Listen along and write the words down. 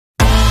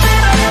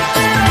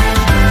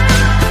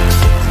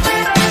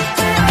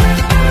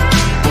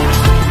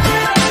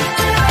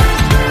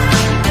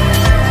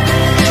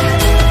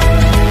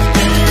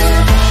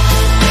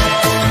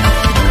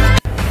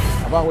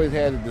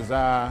had a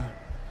desire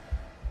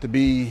to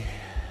be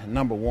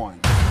number one.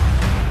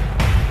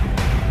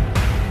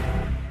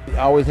 I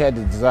always had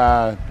the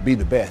desire to be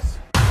the best.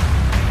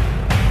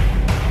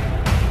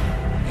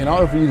 In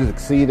order for you to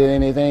succeed at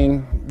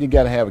anything, you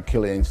gotta have a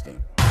killer instinct.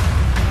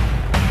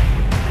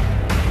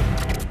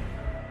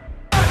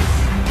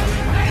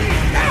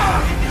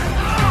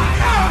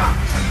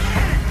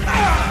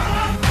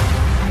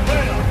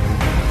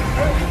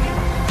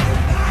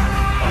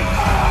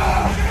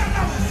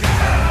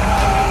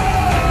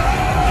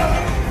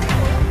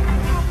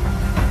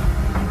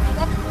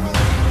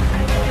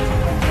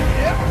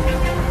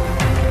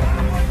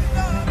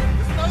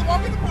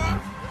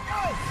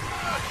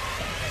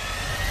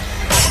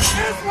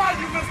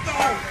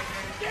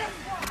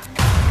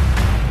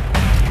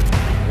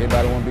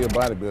 Everybody want to be a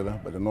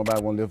bodybuilder, but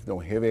nobody want to lift no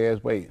heavy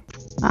ass weight.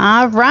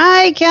 All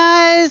right,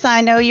 guys.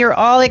 I know you're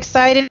all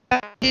excited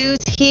about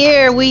who's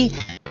here. We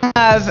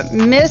have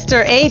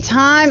Mr.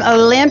 8-time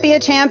Olympia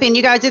champion.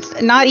 You guys,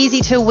 it's not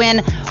easy to win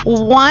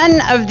one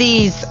of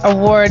these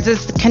awards.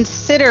 It's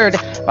considered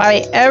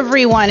by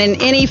everyone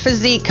in any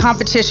physique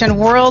competition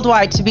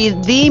worldwide to be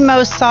the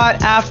most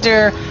sought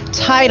after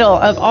title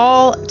of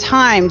all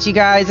times, you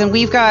guys. And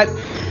we've got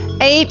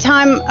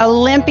 8-time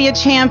Olympia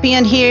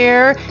champion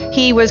here.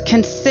 He was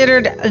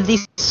considered the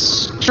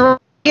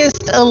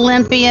strongest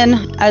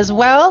Olympian as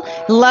well,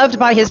 loved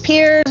by his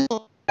peers,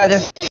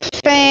 the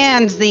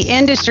fans, the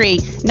industry.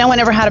 No one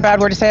ever had a bad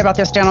word to say about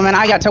this gentleman.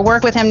 I got to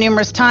work with him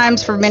numerous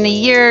times for many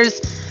years.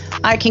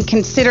 I can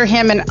consider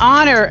him an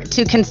honor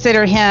to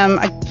consider him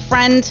a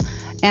friend,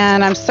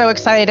 and I'm so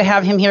excited to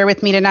have him here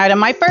with me tonight on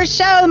my first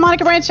show, the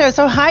Monica Brant Show.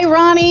 So hi,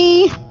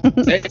 Ronnie.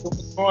 Hey,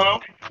 what's going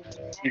on?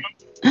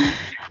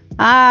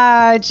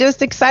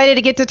 Just excited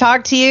to get to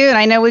talk to you. And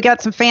I know we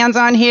got some fans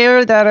on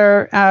here that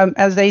are,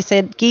 as they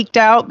said, geeked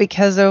out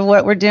because of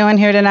what we're doing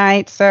here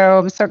tonight. So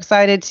I'm so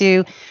excited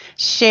to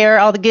share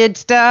all the good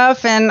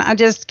stuff. And I'm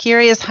just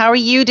curious, how are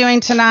you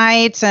doing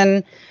tonight?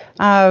 And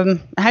how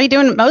are you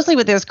doing mostly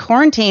with this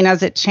quarantine?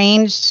 Has it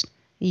changed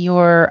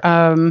your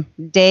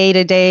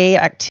day-to-day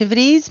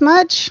activities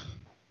much?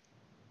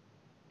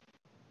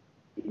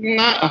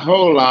 Not a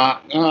whole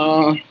lot.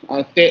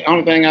 The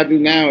only thing I do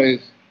now is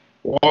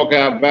walk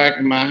out back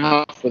in my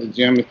house for the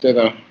gym instead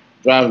of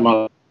driving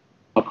my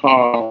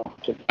car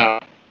to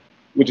about,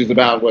 which is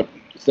about, what,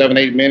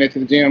 7-8 minutes to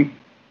the gym.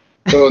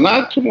 So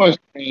not too much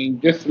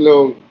change, just a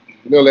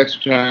little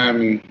extra time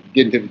and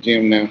getting to the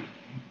gym now. A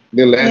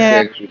little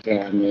less extra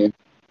time, man.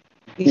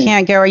 You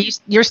can't go.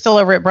 You're still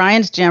over at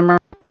Brian's gym, or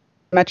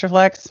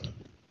Metroflex?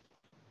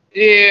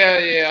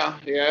 Yeah.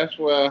 That's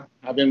where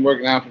I've been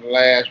working out for the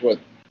last,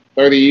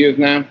 30 years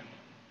now?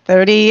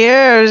 30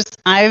 years.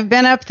 I've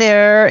been up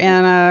there,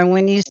 and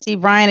when you see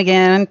Brian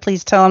again,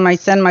 please tell him I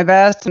send my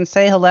best and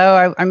say hello.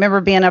 I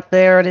remember being up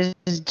there at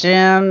his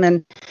gym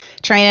and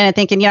training and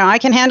thinking, I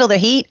can handle the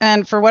heat.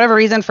 And for whatever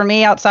reason, for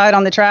me, outside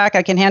on the track,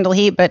 I can handle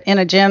heat, but in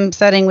a gym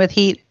setting with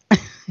heat,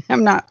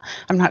 I'm not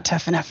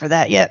tough enough for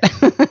that yet.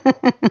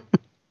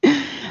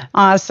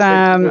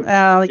 Awesome.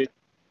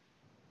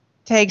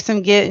 Take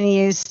some getting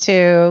used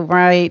to,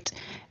 right?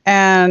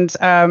 And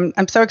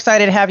I'm so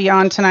excited to have you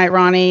on tonight,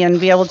 Ronnie,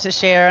 and be able to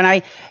share.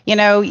 And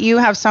you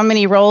have so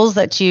many roles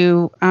that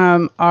you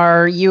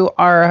are. You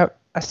are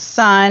a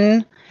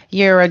son,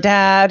 you're a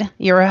dad,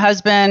 you're a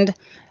husband,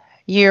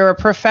 you're a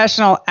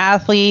professional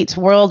athlete,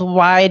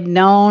 worldwide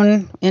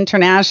known,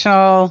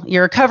 international.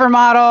 You're a cover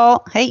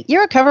model. Hey,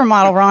 you're a cover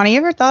model, Ronnie. You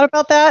ever thought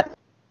about that?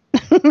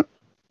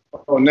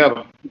 Oh,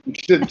 never.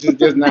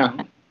 Just now.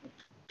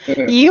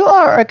 You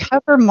are a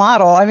cover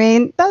model. I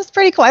mean, that's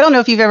pretty cool. I don't know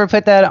if you've ever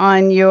put that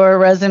on your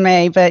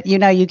resume, but you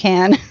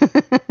can.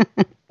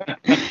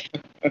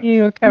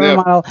 You're a cover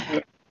model.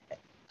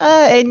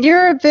 And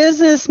you're a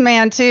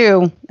businessman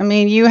too. I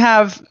mean, you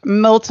have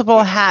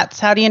multiple hats.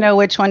 How do you know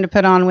which one to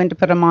put on, when to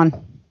put them on?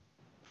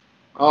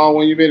 Oh,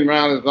 when you've been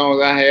around as long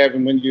as I have,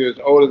 and when you're as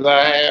old as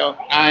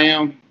I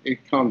am,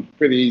 it comes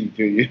pretty easy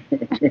to you.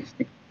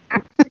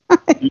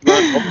 You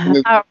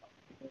learn at a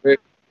very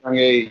young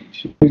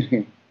age.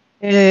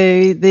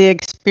 The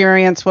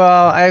experience.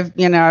 Well, I've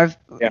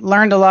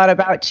learned a lot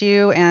about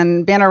you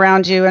and been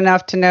around you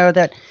enough to know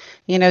that,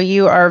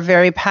 you are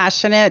very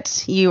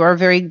passionate. You are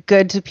very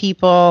good to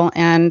people,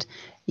 and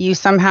you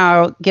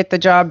somehow get the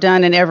job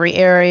done in every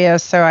area.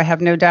 So I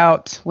have no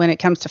doubt when it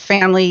comes to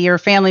family, you're a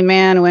family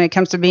man. When it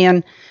comes to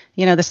being,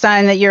 the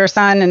son, that you're a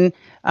son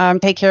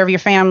and take care of your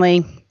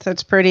family. So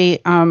it's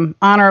pretty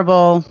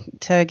honorable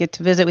to get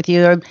to visit with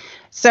you.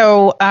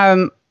 So,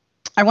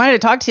 I wanted to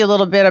talk to you a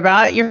little bit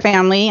about your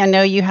family. I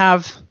know you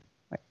have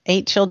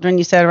 8 children,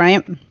 you said,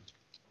 right?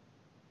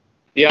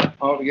 Yeah,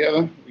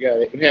 altogether we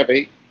have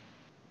 8.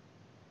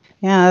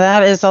 Yeah,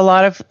 that is a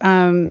lot of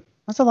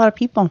that's a lot of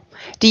people.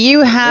 Do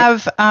you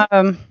have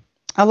a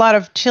lot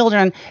of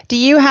children? Do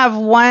you have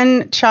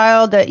one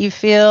child that you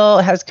feel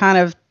has kind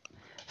of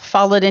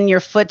followed in your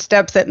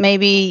footsteps, that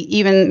maybe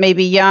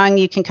young,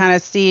 you can kind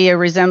of see a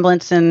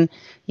resemblance in,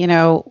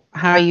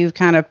 how you've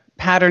kind of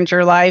patterned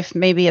your life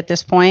maybe at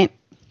this point?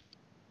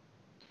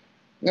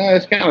 No,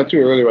 it's kind of too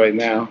early right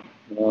now.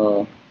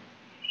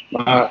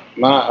 My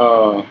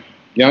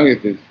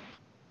youngest is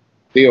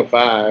still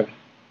 5,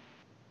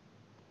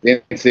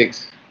 then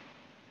 6,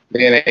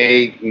 then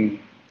 8, and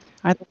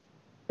Are,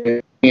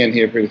 10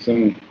 here pretty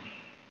soon.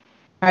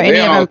 are any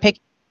of them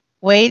picking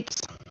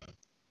weights?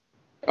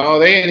 Oh,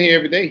 they in here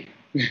every day.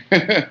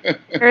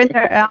 They're in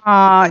there.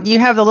 You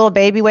have the little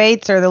baby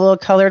weights or the little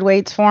colored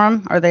weights for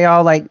them? Are they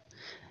all like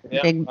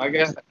big I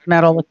guess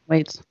metal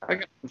weights? I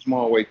got some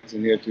small weights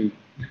in here too.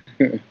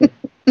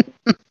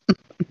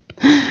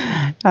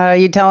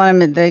 You telling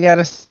them they got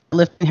to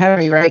lift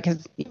heavy, right?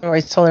 Because you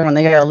always told them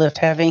they got to lift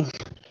heavy.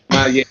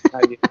 Not yet,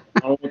 not yet. I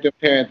don't want them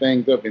tearing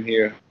things up in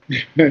here.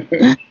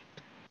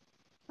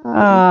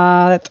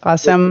 That's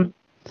awesome.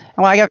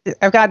 Well,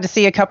 I've got to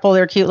see a couple of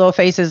their cute little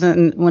faces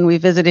when we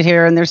visited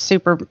here, and they're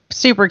super,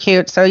 super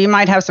cute. So you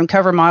might have some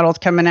cover models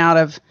coming out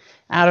of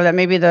that.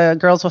 Maybe the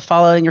girls will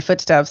follow in your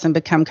footsteps and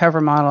become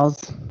cover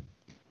models.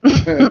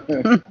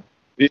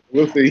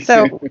 We'll see.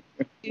 So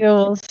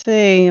we'll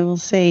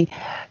see.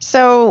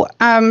 So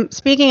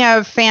speaking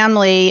of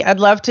family, I'd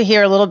love to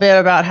hear a little bit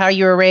about how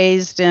you were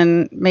raised,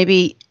 and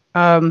maybe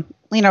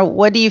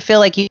what do you feel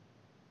like you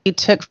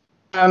took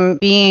from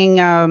being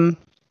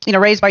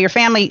raised by your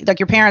family, like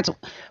your parents.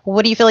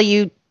 What do you feel like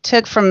you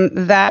took from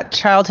that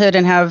childhood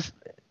and have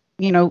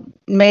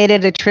made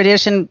it a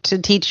tradition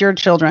to teach your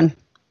children?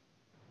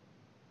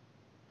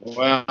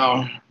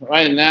 Well,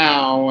 right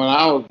now, when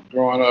I was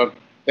growing up,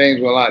 things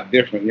were a lot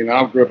different.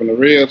 I grew up in a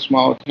real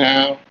small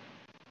town.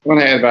 We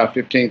only had about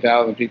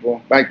 15,000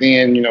 people. Back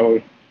then, you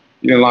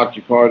didn't lock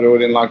your car door,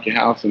 didn't lock your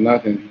house or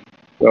nothing.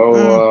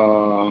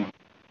 So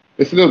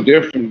it's a little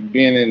different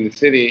being in the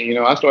city.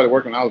 I started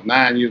working when I was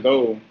 9 years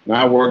old, and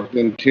I worked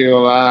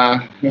until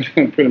I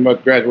pretty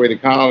much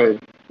graduated college.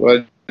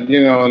 But,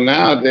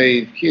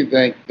 nowadays, kids,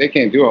 they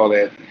can't do all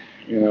that,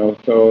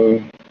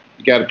 so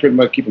you got to pretty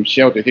much keep them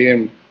sheltered here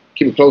and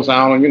keep a close eye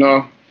on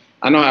them,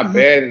 I know how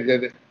bad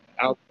it is.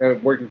 I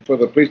was working for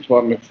the police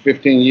department for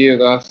 15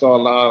 years. I saw a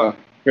lot of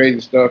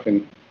crazy stuff,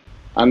 and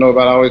I know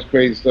about all this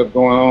crazy stuff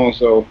going on.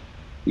 So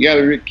you got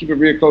to keep a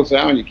real close eye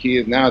on your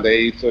kids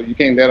nowadays. So you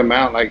can't let them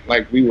out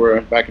like we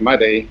were back in my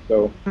day.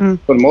 So for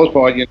the most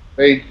part,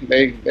 they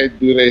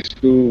do their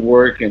school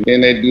work, and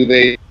then they do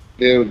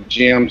their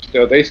gym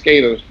stuff. They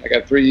skaters. I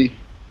got 3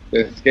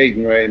 that's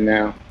skating right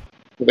now.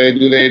 So they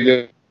do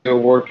their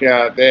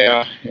workout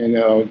there, and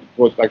of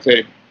course, like I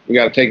say, we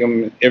got to take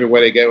them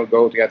everywhere they go. We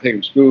got to take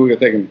them to school. We got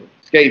to take them to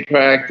skate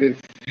practice.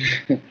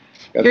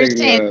 You're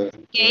saying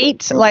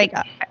skate? Like,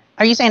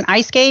 are you saying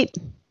ice skate?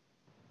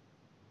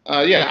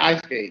 Yeah, ice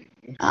skate.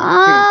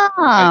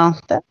 Oh,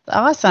 that's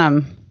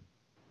awesome.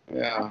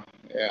 Yeah.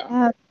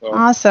 That's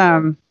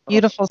awesome.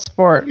 Beautiful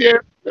sport. Yeah,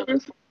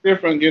 it's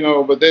different,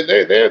 but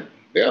they're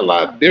a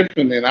lot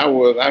different than I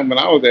was. When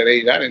I was that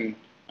age, I didn't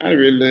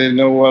really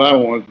know what I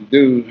wanted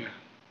to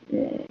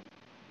do.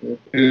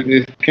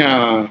 It's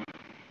kind of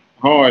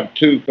hard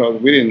too, because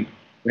we didn't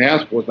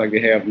have sports like they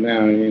have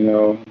now.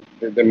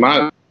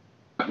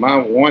 My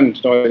one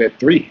started at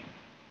 3.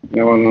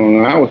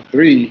 When I was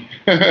 3,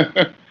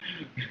 I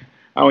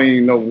don't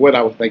even know what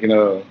I was thinking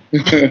of.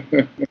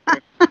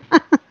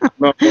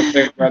 No,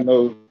 I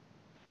know,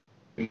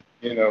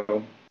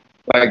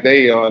 like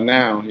they are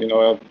now.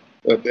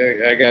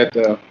 I got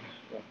a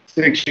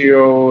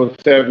 6-year-old,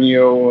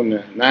 7-year-old, and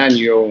a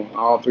 9-year-old,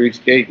 all 3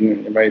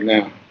 skating right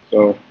now.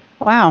 So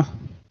wow,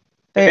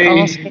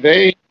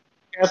 they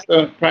have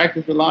to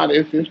practice a lot.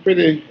 It's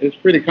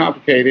pretty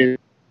complicated.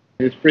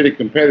 It's pretty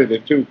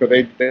competitive too, because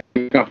they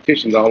do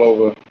competitions all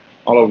over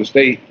the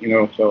state.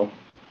 So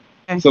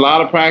it's a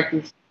lot of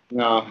practice, a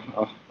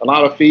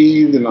lot of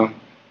fees, and a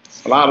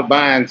lot of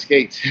buying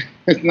skates.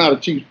 It's not a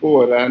cheap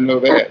sport. I know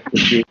that.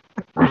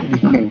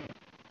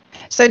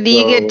 So do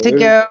you get to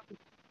go?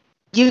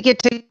 Do you get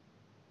to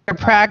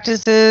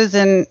practices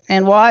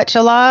and watch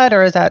a lot,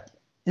 or is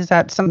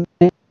that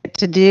something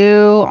to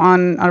do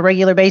on a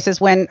regular basis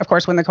when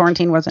the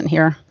quarantine wasn't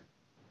here?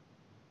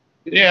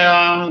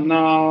 Yeah,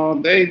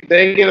 no, they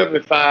get up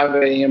at 5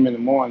 a.m. in the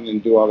morning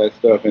and do all that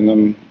stuff,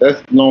 and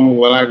that's normal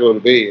when I go to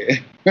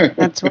bed.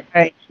 That's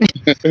right.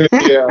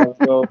 Yeah,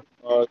 so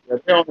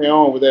they're on their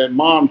own with that.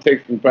 Mom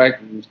takes them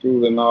practice in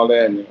school and all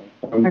that.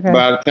 Okay.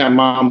 By the time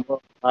Mom,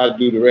 I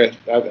do the rest.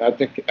 I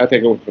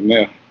take over from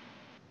there.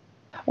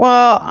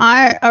 Well,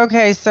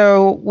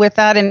 so with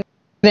that in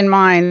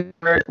mind,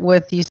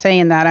 with you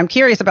saying that, I'm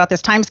curious about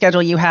this time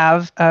schedule you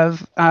have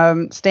of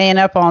staying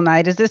up all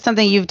night. Is this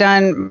something you've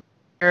done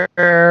in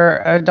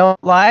your adult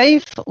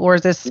life, or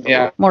is this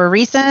more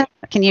recent?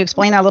 Can you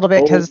explain that a little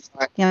bit?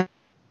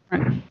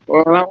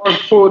 Well, when I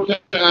worked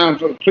full-time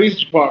for the police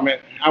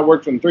department, I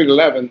worked from 3 to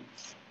 11.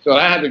 So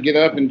I had to get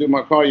up and do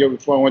my cardio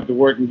before I went to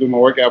work and do my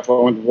workout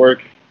before I went to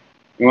work.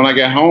 And when I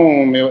got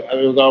home, it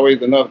was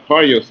always another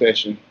cardio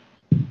session.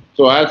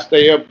 So I'd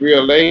stay up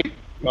real late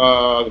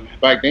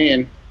back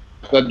then.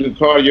 So I'd do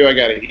cardio. I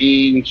got to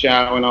eat and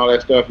shower and all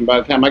that stuff. And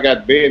by the time I got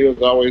to bed, it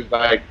was always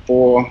like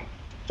 4,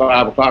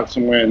 5 o'clock,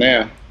 somewhere in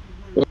there.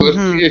 So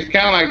it's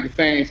kind of like the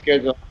same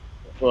schedule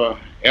for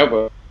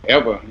ever,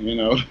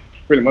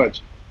 pretty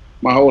much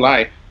my whole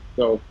life.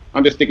 So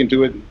I'm just sticking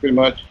to it pretty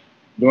much.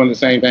 doing the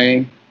same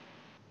thing.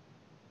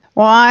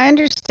 Well, I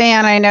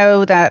understand. I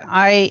know that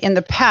in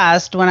the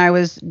past, when I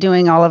was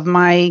doing all of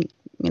my,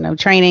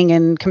 training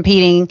and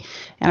competing,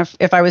 and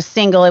if I was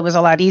single, it was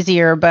a lot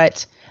easier.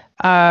 But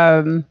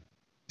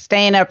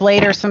staying up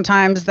later,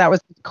 sometimes that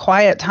was the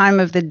quiet time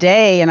of the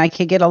day, and I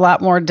could get a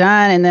lot more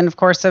done. And then, of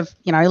course, I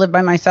lived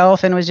by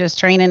myself and was just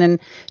training and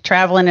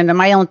traveling into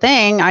my own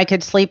thing, I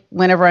could sleep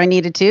whenever I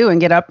needed to and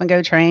get up and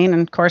go train.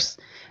 And of course,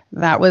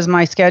 that was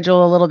my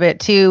schedule a little bit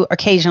too.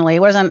 Occasionally, it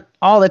wasn't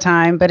all the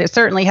time, but it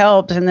certainly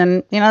helped. And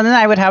then, then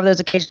I would have those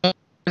occasional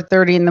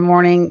 4:30 in the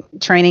morning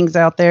trainings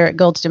out there at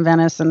Goldstone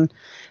Venice, and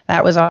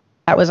that was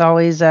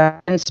always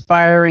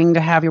inspiring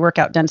to have your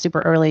workout done super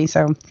early.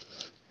 So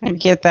I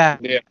get that.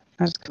 Yeah,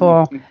 that's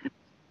cool.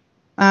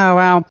 Oh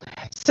wow.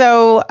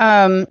 So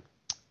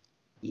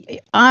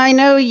I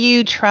know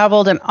you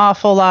traveled an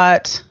awful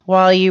lot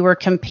while you were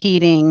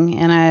competing,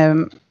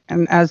 and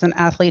as an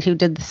athlete who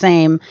did the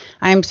same,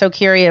 I'm so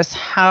curious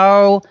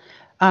how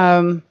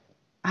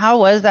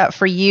was that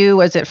for you?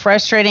 Was it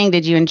frustrating?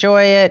 Did you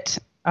enjoy it?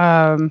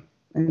 And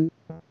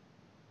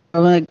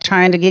like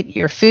trying to get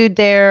your food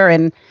there,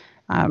 and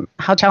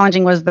how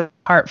challenging was the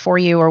part for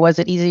you, or was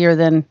it easier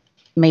than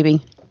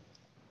maybe?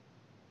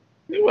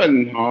 It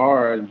wasn't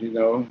hard,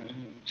 You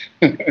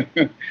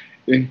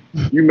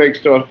make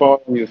stuff hard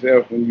on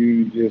yourself when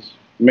you just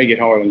make it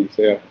hard on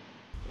yourself.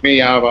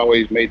 Me, I've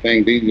always made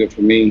things easier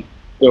for me.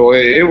 So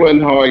it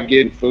wasn't hard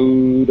getting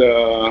food.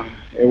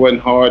 It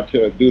wasn't hard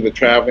to do the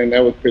traveling.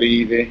 That was pretty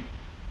easy.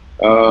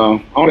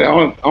 Only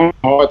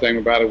hard thing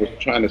about it was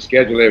trying to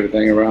schedule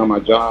everything around my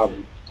job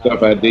and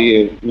stuff I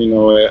did,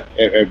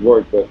 at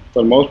work. But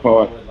for the most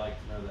part,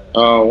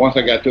 once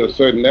I got to a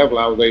certain level,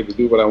 I was able to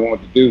do what I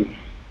wanted to do.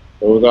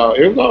 So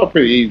it was all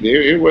pretty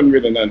easy. It wasn't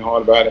really nothing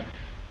hard about it.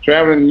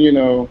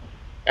 Traveling,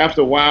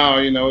 after a while,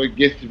 it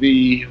gets to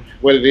be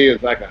what it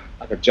is, like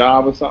a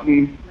job or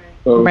something.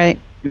 So right.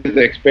 Just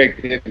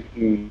expect it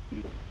and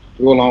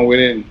go along with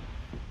it.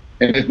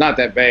 And it's not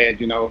that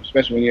bad,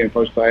 especially when you're in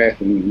first class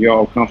and you're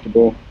all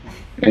comfortable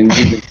and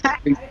you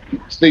can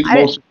sleep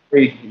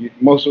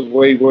most of the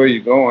way where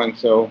you're going.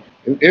 So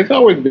it's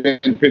always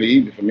been pretty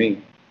easy for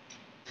me.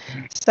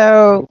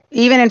 So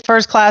even in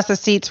first class, the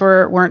seats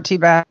weren't too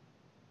bad.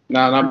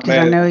 No, not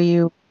bad. I know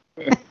you.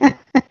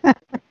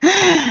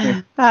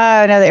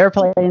 I know the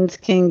airplanes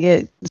can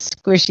get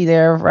squishy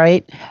there,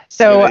 right?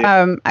 So,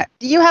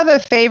 do you have a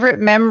favorite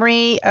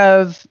memory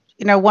of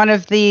one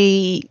of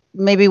the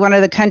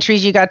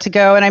countries you got to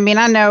go? And I mean,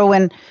 I know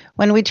when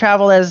we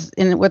travel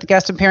with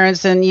guest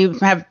appearance, and you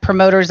have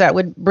promoters that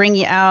would bring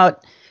you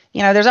out,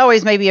 there's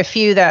always maybe a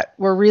few that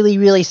were really,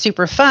 really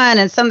super fun,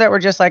 and some that were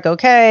just like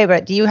okay.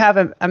 But do you have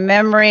a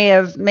memory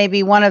of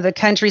maybe one of the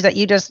countries that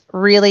you just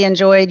really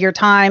enjoyed your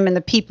time and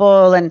the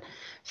people and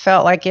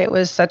felt like it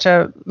was such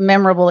a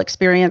memorable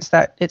experience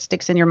that it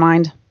sticks in your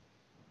mind?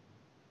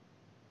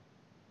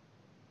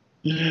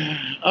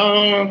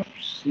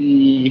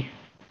 See,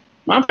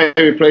 my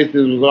favorite places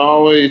was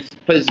always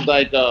places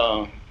like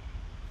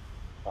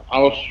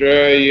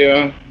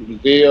Australia,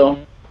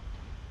 Brazil,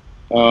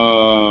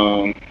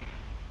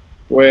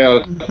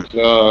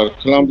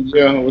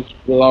 Colombia was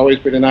always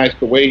pretty nice.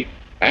 Kuwait.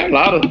 I had a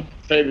lot of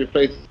favorite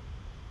places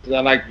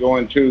I like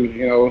going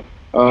to.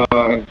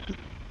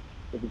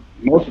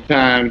 Most of the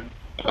time,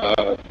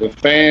 the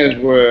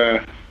fans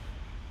were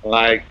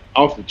like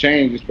off the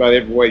chain just about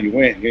everywhere you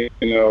went.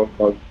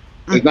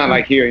 It's not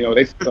like here.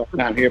 They spend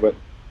time here, but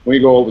when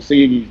you go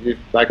overseas, it's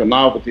like a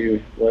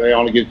novelty where they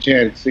only get a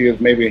chance to see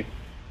us maybe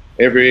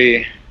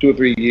every 2 or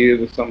 3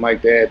 years or something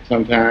like that.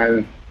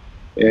 Sometimes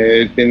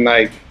it's been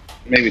like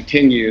maybe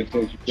 10 years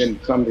since you've been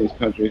to some of these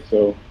countries.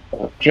 So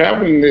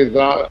traveling has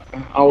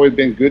always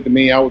been good to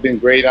me. Always been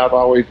great. I've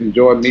always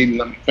enjoyed meeting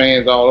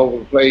fans all over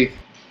the place.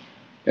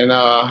 And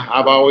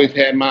I've always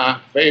had my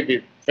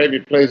favorite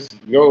places to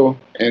go.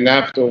 And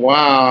after a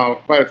while,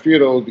 quite a few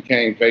of those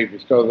became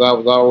favorites because I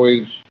was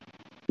always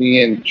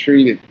being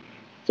treated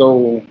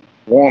so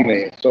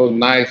warmly, so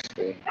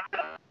nicely.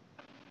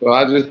 So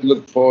I just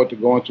look forward to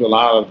going to a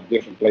lot of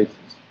different places.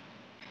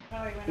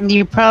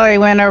 You probably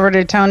went over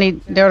to Tony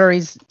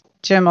Doherty's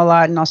gym a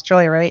lot in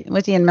Australia, right?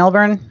 Was he in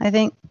Melbourne, I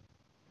think?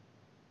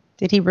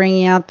 Did he bring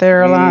you out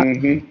there a lot?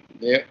 Mm-hmm.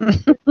 Yeah.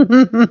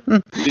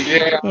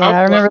 Yeah,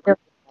 I remember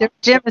the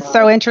gym is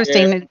so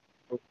interesting. Yeah.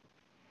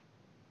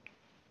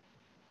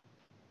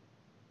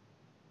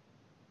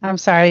 I'm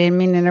sorry, I didn't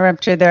mean to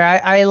interrupt you there.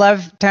 I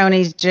love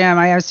Tony's gym.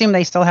 I assume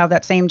they still have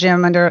that same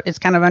gym it's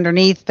kind of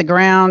underneath the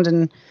ground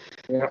and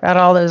got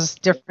all those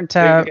different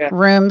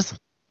rooms.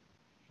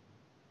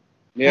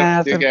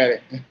 Yeah, you got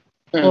it.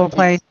 Cool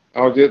place.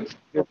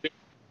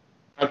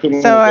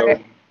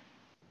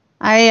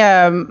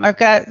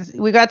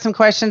 We've got some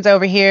questions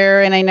over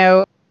here, and I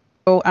know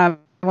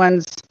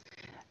everyone's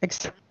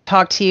excited to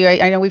talk to you.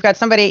 I know we've got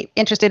somebody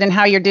interested in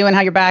how you're doing,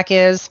 how your back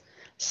is.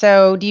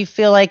 So do you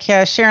feel like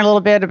sharing a little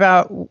bit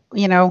about,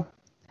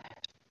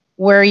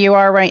 where you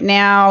are right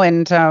now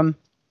and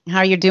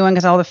how you're doing?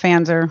 Because all the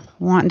fans are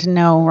wanting to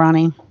know,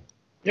 Ronnie.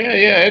 Yeah,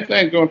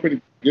 everything's going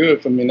pretty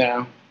good for me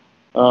now.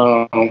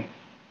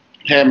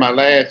 had my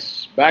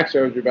last back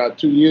surgery about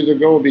 2 years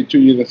ago. It'll be 2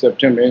 years in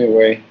September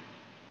anyway.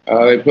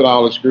 They put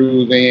all the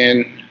screws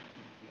in.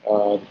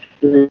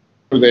 Screws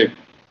that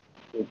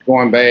were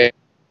going bad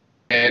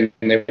and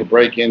they were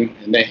breaking,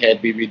 and they had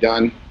to be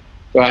redone.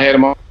 So I had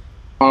them all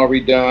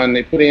redone.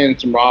 They put in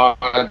some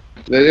rods.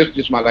 This was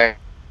just my last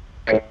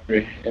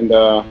surgery, and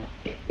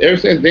ever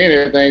since then,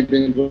 everything's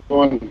been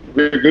going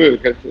really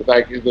good because it's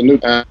like it's a new.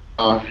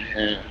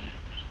 And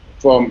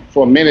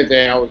for a minute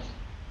there, I was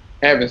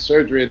having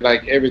surgery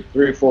like every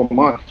 3 or 4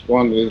 months,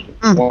 going to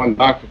this one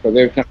doctor, because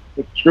every time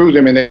I put screws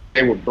in, and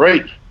they would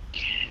break,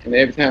 and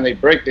every time they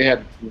break, they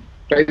had to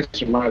replace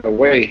them right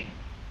away.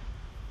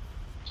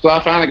 So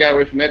I finally got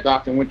away from that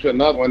doctor and went to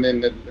another one.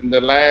 And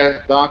the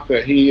last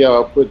doctor, he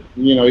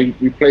he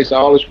replaced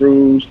all the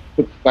screws,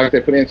 put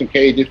in some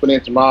cages, put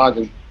in some rods,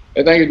 and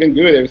everything has been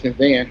good ever since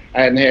then.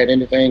 I hadn't had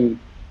anything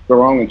go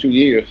wrong in 2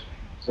 years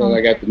since I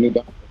got the new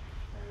doctor.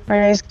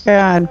 Praise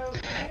God.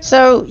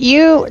 So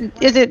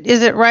is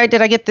it right?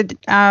 Did I get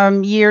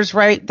the years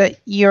right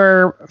that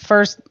your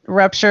first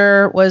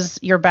rupture was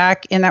your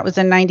back, and that was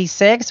in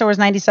 '96 or was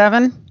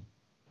 '97?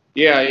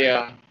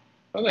 Yeah.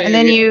 And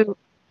then you.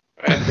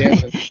 At the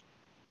end of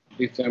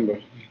December.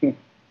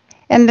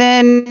 And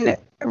then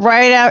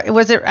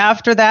was it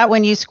after that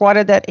when you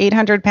squatted that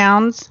 800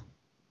 pounds,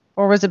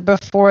 or was it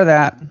before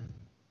that?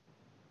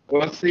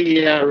 Well,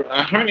 see, I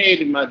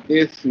herniated my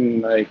disc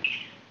in like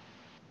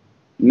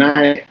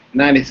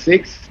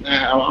 96,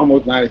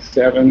 almost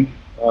 97.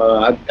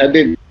 I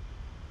did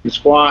the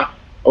squat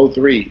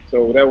 03,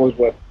 so that was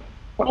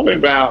probably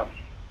about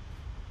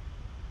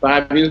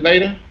 5 years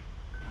later.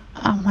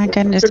 Oh my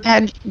goodness!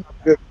 How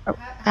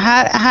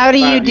do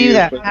you do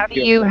that?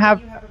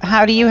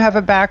 How do you have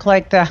a back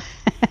like that,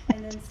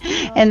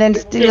 and then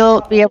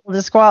still be able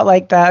to squat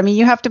like that? I mean,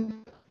 you have to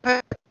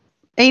put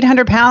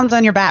 800 pounds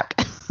on your back.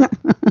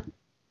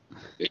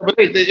 But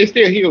it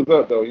still heals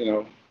up,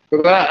 though,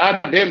 because I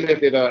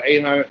deadlifted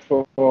 800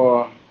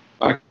 for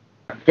like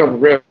a couple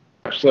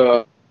reps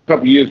a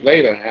couple years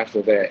later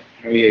after that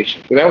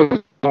herniation. So that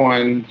was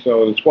one.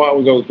 So the squat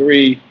was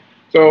 03.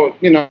 So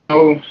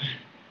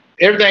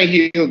everything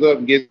heals up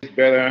and gets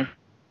better,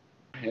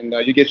 and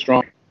you get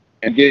strong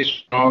and get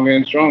stronger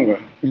and stronger.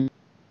 As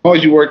long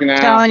as you're working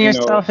out, telling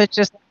yourself it's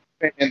just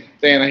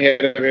staying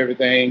ahead of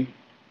everything,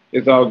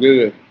 it's all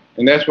good.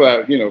 And that's why,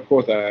 of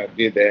course, I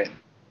did that,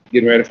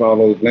 getting ready for all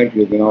those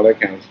Olympias and all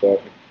that kind of stuff.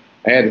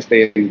 I had to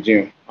stay in the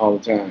gym all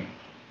the time.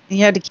 You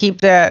had to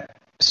keep that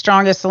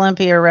strongest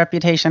Olympia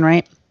reputation,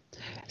 right?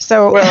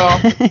 So,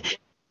 well, of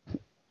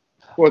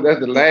course, that's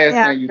the last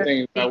thing you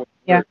think about.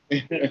 Yeah.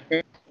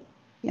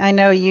 I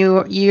know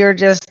you've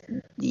just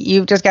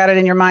got it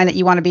in your mind that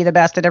you want to be the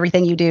best at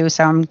everything you do.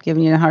 So I'm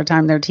giving you a hard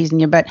time there, teasing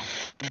you. But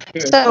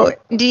so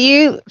do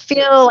you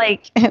feel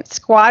like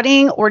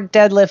squatting or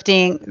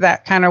deadlifting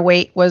that kind of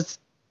weight was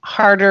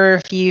harder,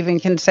 if you even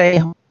can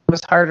say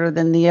was harder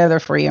than the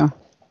other for you?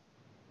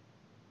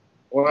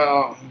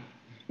 Well,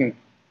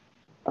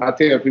 I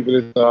tell people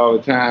this all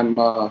the time.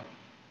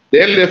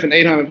 Deadlifting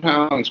 800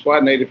 pounds and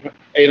squatting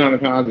 800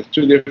 pounds is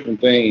two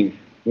different things.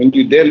 When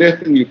you're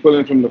deadlifting, you're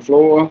pulling from the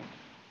floor.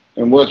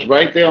 And what's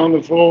right there on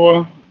the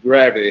floor,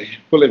 gravity,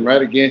 pulling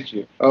right against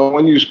you.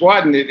 When you're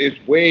squatting, it's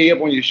way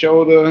up on your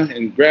shoulder,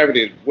 and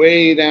gravity is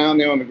way down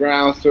there on the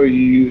ground, so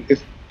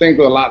things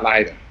are a lot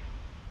lighter.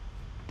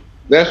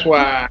 That's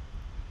why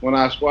when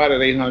I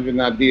squatted 800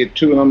 and I did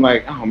 2, and I'm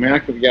like, oh man, I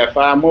could have got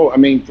 3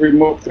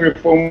 or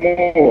 4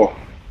 more.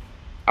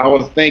 I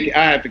was thinking,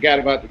 I had forgot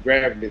about the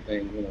gravity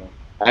thing,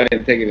 I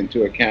didn't take it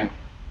into account.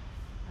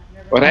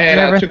 But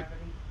I took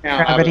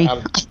gravity.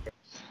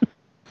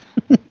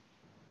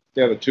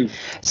 The other 2.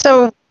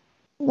 So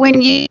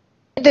when you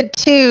did the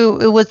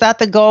 2, was that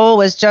the goal?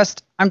 Was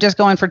I'm just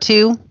going for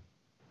 2?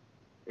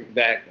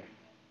 Exactly.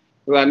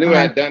 Well, I knew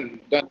I had done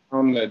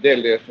on the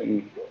deadlift,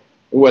 and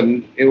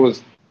it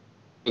was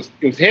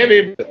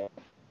heavy, but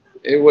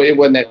it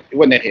wasn't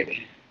that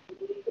heavy.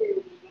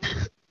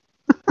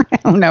 I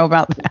don't know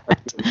about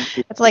that.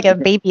 It's like a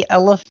baby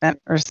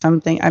elephant or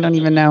something. I don't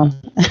even know.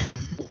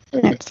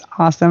 It's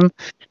awesome.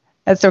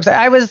 That's so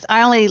exciting.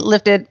 I only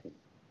lifted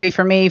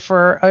for me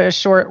for a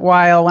short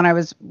while when I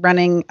was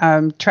running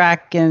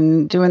track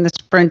and doing the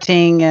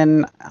sprinting,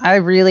 and I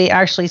really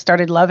actually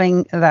started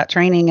loving that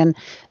training, and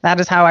that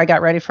is how I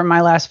got ready for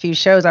my last few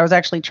shows. I was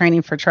actually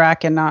training for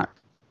track and not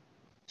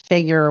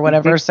figure or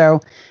whatever,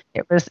 so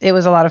it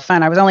was a lot of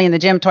fun. I was only in the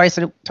gym twice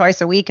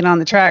a week and on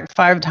the track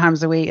 5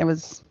 times a week. It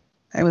was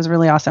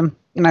really awesome,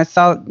 and I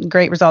saw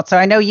great results. So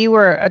I know you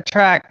were a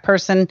track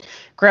person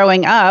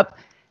growing up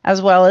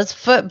as well as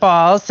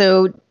football.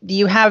 So do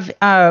you have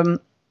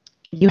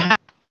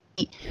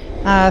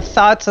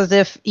thoughts as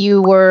if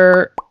you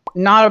were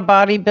not a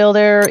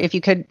bodybuilder, if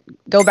you could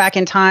go back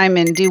in time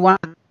and do one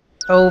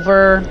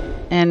over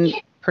and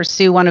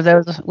pursue one of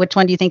those, which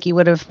one do you think you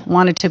would have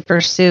wanted to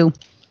pursue?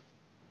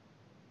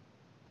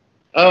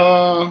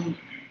 I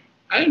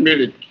didn't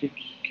really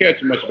care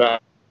too much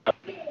about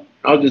it.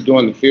 I was just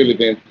doing the field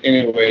events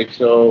anyway,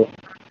 so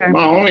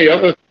my only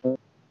other thing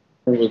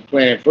was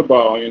playing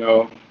football,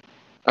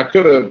 I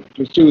could have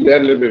pursued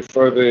that a little bit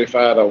further if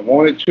I had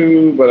wanted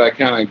to, but I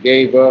kind of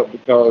gave up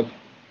because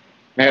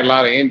I had a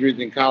lot of injuries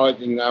in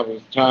college, and I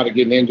was tired of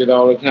getting injured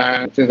all the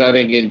time. Since I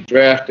didn't get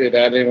drafted,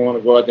 I didn't want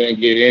to go out there and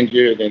get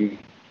injured and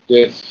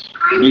just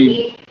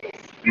be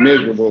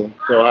miserable.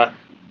 So I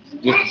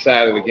just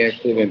decided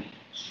against it. And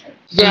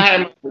so I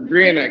had my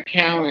degree in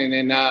accounting,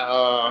 and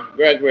I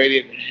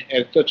graduated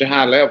at such a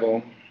high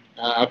level.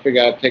 I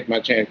figured I'd take my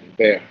chances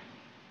there.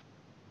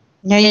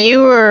 Yeah,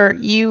 you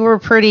were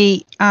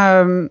pretty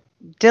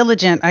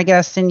diligent, I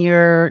guess, in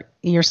your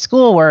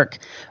schoolwork,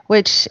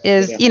 which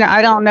is,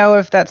 I don't know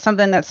if that's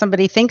something that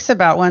somebody thinks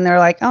about when they're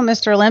like, oh,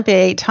 Mr.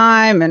 Olympia,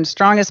 8-time and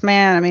strongest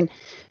man. I mean,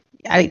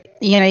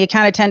 you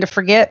kind of tend to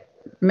forget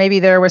maybe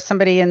there was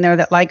somebody in there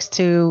that likes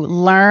to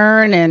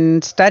learn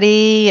and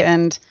study,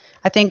 and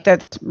I think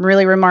that's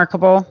really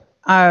remarkable.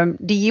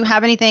 Do you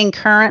have anything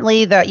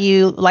currently that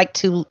you like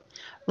to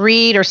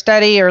read or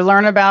study or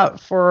learn about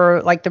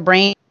for like the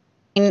brain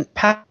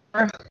power?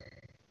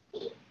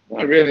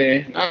 Not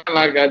really. Not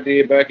like I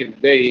did back in the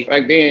day.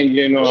 Back then,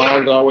 I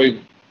was always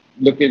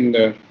looking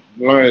to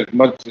learn as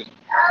much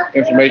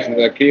information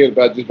as I could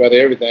about just about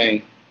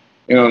everything.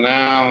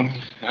 Now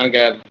I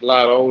got a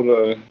lot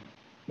older.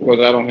 Of course,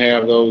 I don't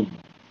have those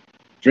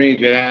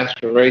dreams and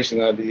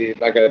aspirations I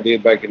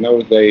did back in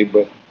those days.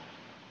 But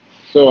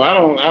so I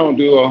don't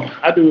do a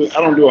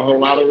whole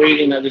lot of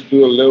reading. I just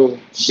do a little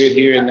bit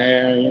here and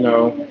there.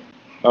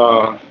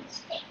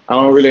 I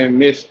don't really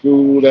miss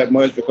school that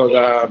much because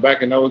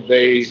back in those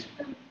days,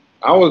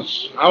 I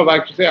was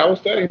like you said, I was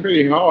studying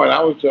pretty hard.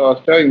 I was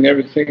studying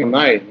every single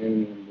night,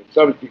 and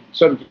the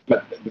subject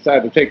I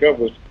decided to take up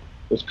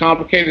was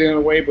complicated in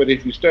a way, but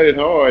if you studied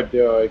hard,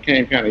 it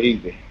came kind of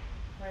easy.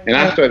 And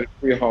I studied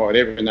pretty hard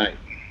every night.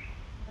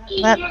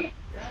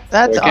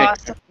 That's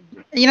awesome.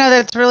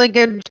 That's really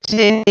good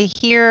to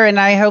hear, and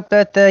I hope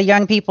that the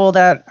young people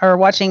that are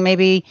watching,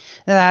 maybe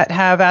that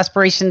have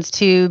aspirations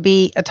to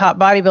be a top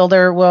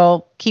bodybuilder,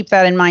 will keep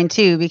that in mind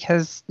too,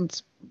 because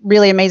it's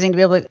really amazing to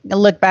be able to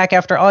look back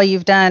after all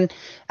you've done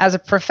as a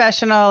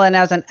professional and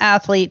as an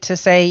athlete to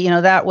say,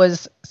 that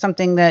was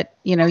something that,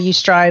 you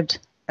strived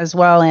as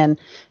well in,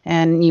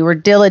 and you were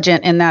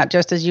diligent in that,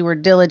 just as you were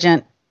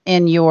diligent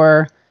in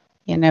your,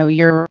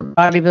 your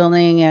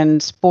bodybuilding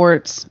and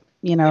sports,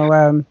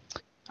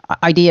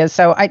 ideas.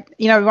 So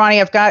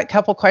Ronnie, I've got a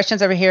couple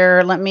questions over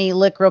here. Let me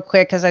look real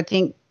quick because I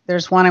think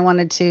there's one I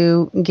wanted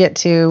to get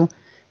to.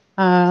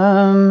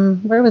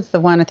 Where was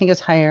the one? I think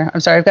it's higher. I'm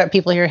sorry. I've got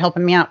people here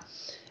helping me out.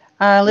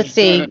 Let's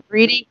see.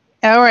 Greeting.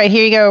 All right,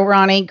 here you go,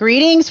 Ronnie.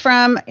 Greetings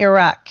from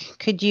Iraq.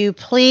 Could you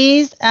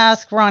please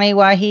ask Ronnie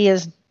why he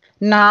is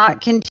not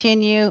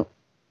continue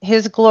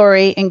his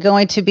glory and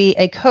going to be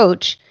a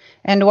coach,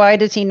 and why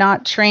does he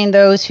not train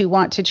those who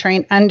want to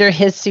train under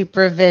his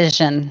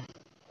supervision?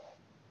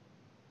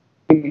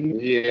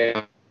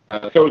 Yeah,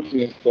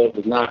 coaching and stuff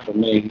is not for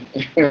me.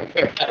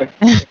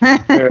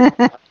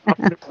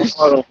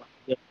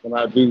 When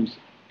I do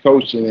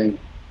coaching and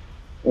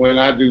when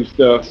I do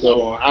stuff,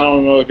 so I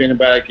don't know if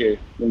anybody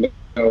can,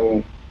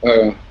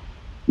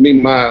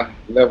 meet my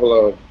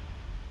level of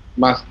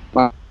my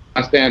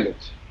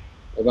standards.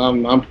 Cause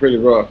I'm pretty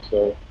rough,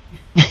 so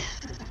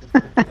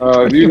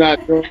if you're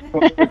not doing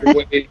it the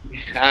way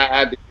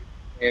I do,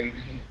 and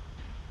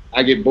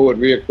I get bored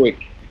real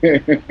quick.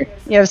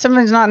 Yeah, if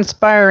someone's not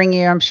inspiring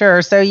you, I'm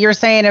sure. So you're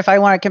saying if I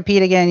want to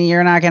compete again,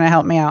 you're not going to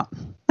help me out.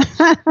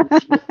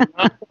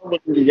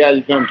 The guy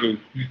you come to.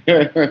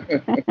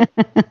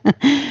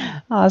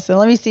 Awesome.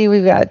 Let me see.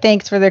 We've got.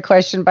 Thanks for the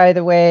question, by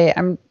the way.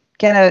 I'm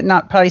gonna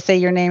not probably say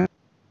your name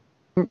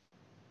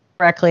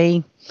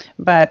correctly,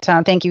 but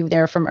thank you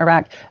there from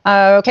Iraq.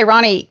 Okay,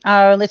 Ronnie.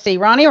 Let's see,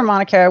 Ronnie or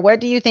Monica. What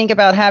do you think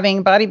about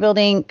having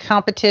bodybuilding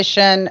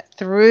competition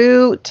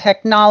through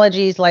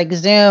technologies like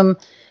Zoom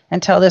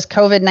until this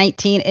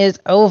COVID-19 is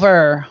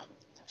over?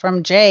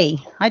 From Jay.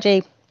 Hi,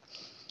 Jay.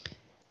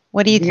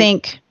 What do you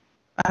think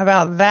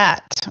about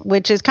that?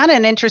 Which is kind of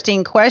an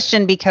interesting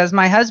question because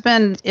my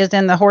husband is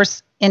in the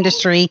horse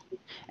industry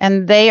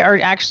and they are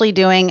actually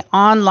doing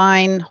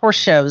online horse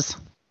shows.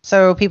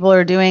 So people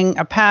are doing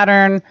a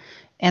pattern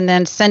and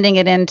then sending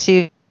it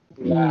into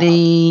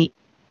the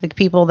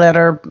people that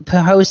are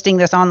hosting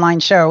this online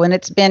show. And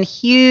it's been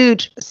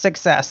huge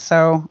success.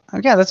 So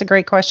yeah, that's a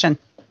great question.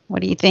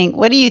 What do you think?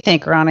 What do you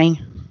think,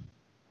 Ronnie?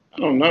 I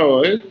don't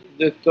know. It's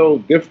just so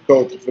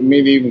difficult for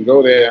me to even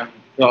go there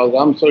because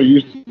I'm so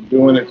used to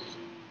doing it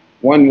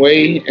one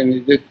way,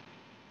 and it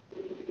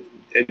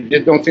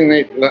just don't seem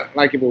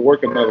like it would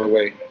work another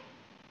way.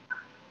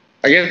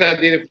 I guess I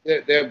did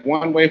it that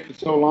one way for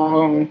so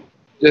long.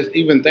 Just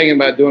even thinking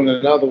about doing it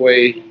another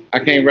way, I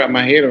can't wrap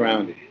my head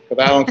around it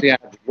because I don't see how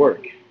it would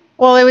work.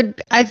 Well,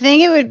 I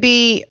think it would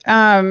be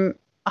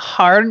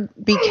hard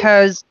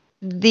because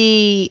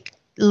the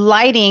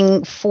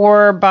lighting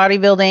for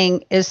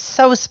bodybuilding is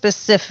so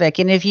specific,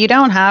 and if you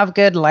don't have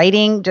good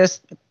lighting,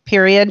 just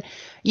period,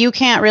 you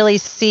can't really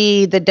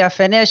see the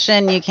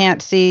definition. You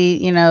can't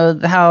see,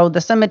 how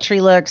the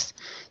symmetry looks.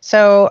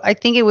 So I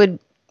think it would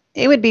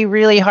be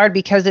really hard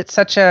because it's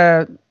such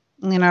a,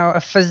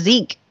 a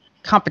physique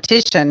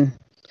competition.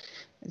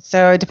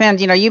 So it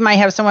depends. You might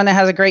have someone that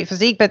has a great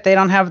physique, but they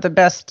don't have the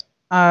best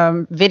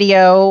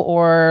video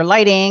or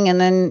lighting,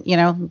 and then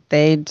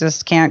they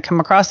just can't come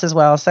across as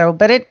well. So,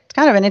 but it's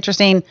kind of an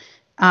interesting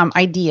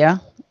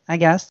idea, I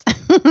guess.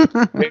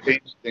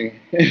 Very interesting.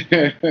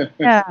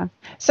 Yeah.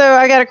 So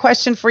I got a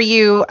question for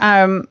you.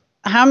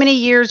 How many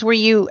years were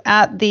you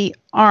at the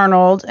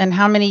Arnold, and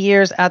how many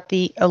years at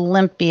the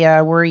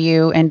Olympia were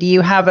you? And do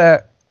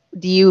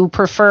you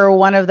prefer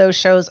one of those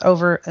shows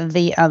over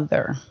the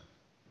other?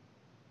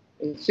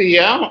 See,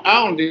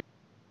 I only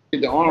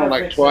did the Arnold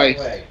like twice.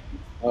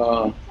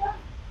 I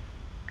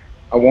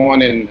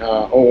won in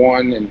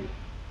 01, and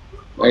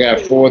I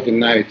got fourth in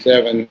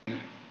 97.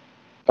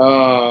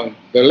 The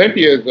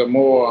Olympia is a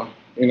more,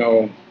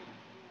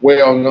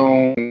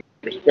 well-known,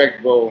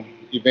 respectable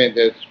event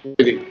that's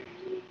really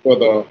for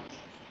the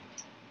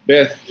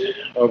best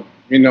of,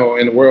 in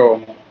the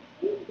world.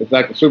 It's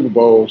like a Super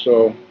Bowl.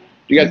 So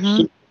you got the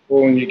Super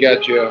Bowl, and you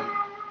got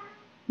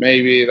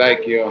maybe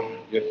like your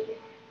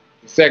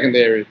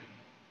secondary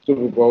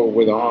Super Bowl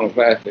with the Arnold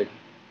Classic.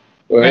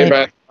 So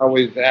everybody's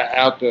always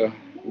out to,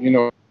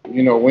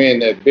 win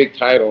that big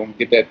title,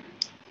 get that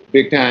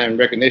big time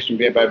recognition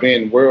by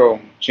being world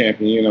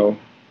champion,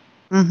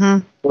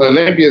 Well,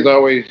 Olympia's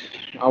always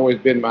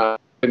been my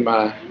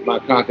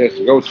contest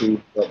to go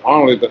to. But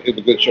Arnold is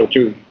a good show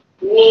too,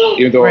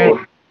 even though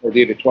I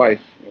did it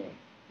twice.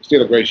 It's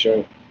still a great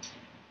show.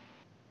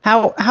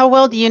 How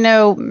well do you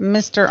know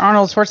Mr.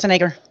 Arnold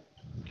Schwarzenegger?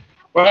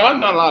 Well,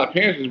 I've done a lot of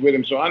appearances with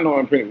him, so I know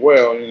him pretty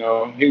well.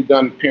 He's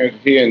done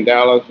appearances here in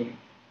Dallas, and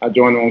I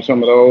joined him on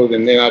some of those,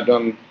 and then I've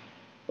done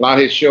a lot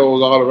of his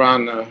shows all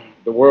around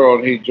the world,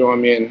 and he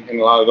joined me in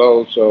a lot of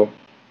those. So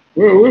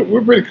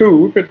we're pretty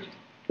cool. We're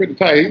pretty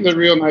tight. He's a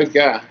real nice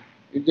guy.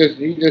 He just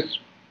is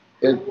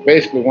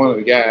basically one of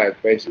the guys,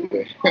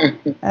 basically.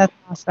 That's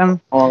awesome.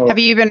 Have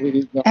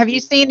you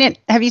seen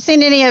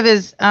any of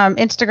his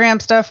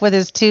Instagram stuff with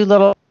his two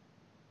little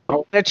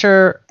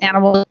miniature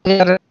animals? He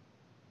got a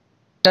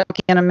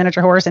donkey and a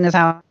miniature horse in his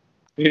house.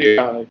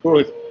 Yeah, of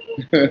course.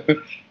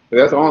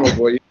 That's Arnold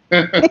for you.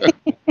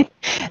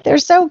 They're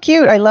so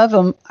cute. I love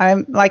them.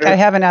 I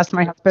haven't asked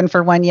my husband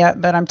for one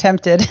yet, but I'm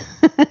tempted.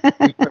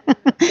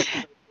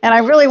 And I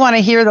really want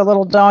to hear the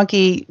little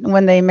donkey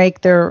when they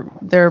make their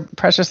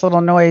precious little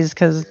noise,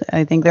 because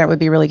I think that would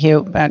be really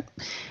cute. But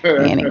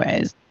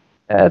anyways,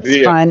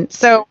 that's fun.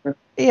 So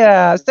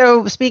yeah.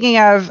 So speaking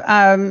of,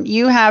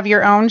 you have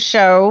your own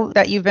show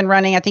that you've been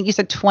running. I think you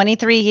said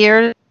 23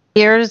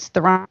 years,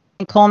 the Ronnie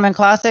Coleman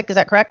Classic. Is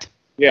that correct?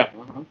 Yeah.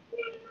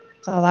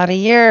 It's a lot of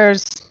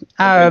years.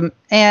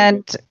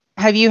 And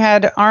have you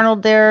had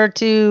Arnold there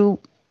to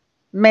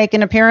make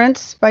an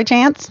appearance by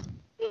chance?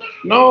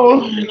 No,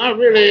 not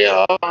really.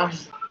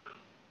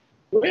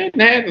 We haven't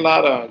had a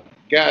lot of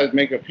guys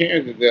make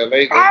appearances there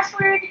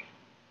lately.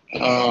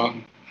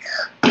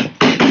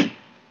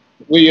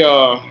 We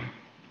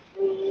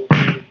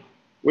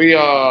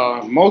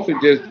mostly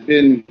just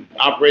been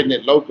operating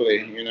it locally,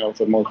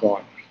 for the most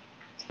part.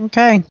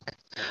 Okay.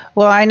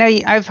 Well, I know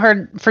I've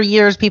heard for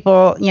years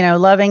people,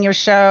 loving your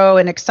show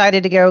and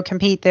excited to go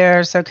compete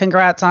there. So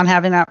congrats on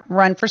having that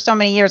run for so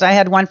many years. I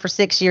had one for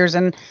 6 years,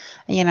 and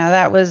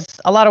that was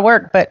a lot of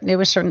work, but it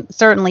was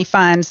certainly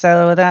fun.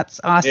 So that's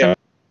awesome.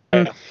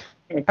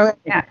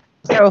 Yeah.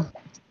 So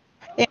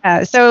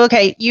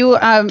okay, you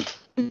and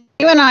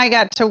I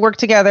got to work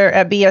together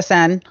at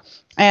BSN,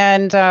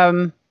 and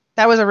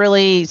that was a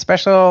really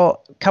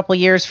special couple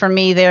years for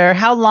me there.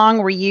 How long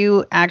were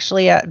you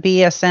actually at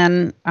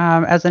BSN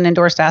as an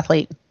endorsed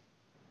athlete?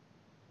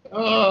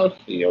 05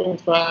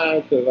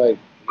 to like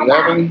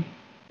 11.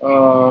 I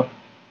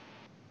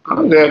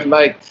was there for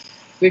like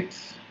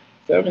 6-7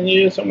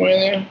 years, somewhere in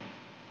there.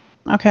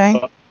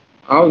 Okay.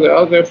 I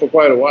was there for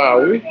quite a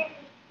while.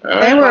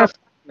 They were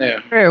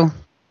true.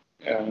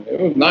 Yeah, it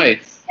was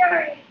nice.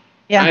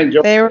 Yeah, I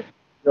enjoyed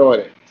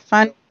it.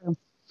 Fun.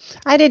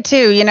 I did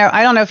too.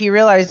 I don't know if you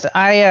realize,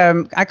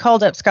 I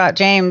called up Scott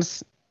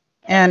James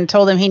and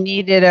told him he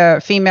needed a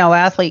female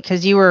athlete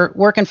because you were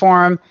working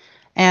for him,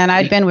 and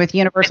I'd been with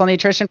Universal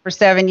Nutrition for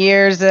 7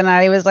 years, and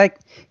I was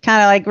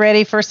kind of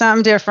ready for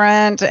something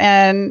different.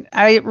 And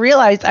I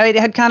realized I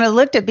had kind of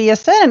looked at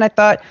BSN and I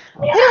thought,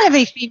 they don't have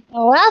any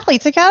female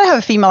athletes. They gotta have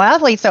a female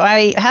athlete. So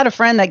I had a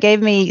friend that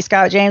gave me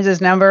Scott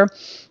James's number,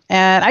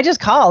 and I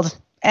just called,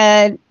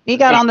 and he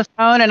got on the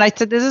phone, and I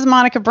said, "This is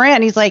Monica Brant."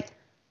 And he's like,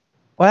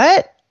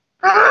 "What?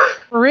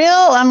 For real?"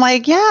 I'm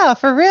like, "Yeah,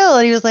 for real."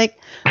 And he was like,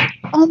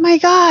 "Oh my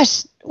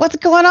gosh, what's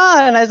going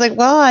on?" And I was like,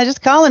 "Well, I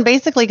just calling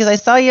basically because I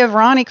saw you have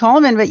Ronnie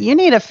Coleman, but you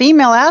need a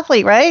female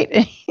athlete, right?"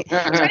 So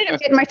I ended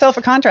up getting myself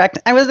a contract.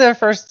 I was their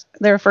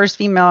first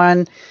female,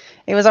 and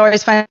it was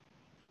always fun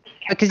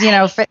because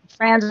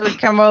friends would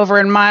come over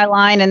in my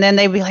line, and then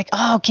they'd be like,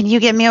 "Oh, can you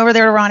get me over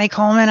there to Ronnie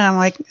Coleman?" And I'm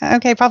like,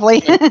 "Okay,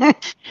 probably."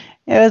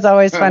 It was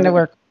always fun to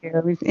work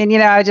with you, and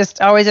I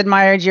just always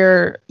admired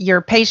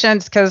your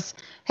patience because,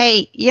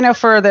 hey,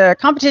 for the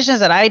competitions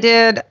that I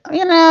did,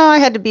 I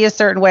had to be a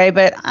certain way,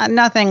 but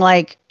nothing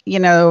like,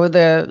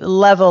 the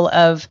level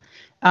of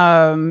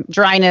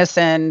dryness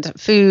and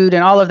food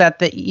and all of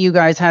that you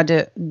guys had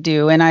to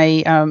do. And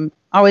I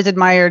always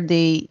admired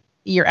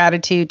your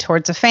attitude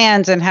towards the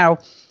fans and how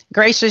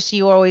gracious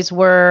you always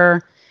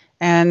were,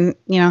 and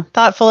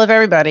thoughtful of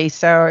everybody.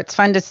 So it's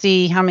fun to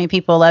see how many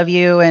people love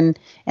you, and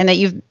that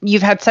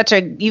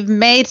you've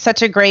made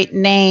such a great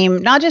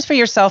name, not just for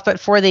yourself but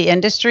for the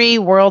industry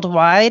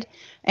worldwide.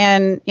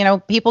 And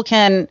people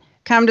can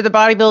come to the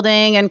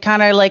bodybuilding and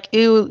kind of like,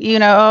 ooh,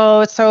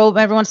 it's so,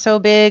 everyone's so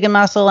big and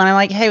muscle, and I'm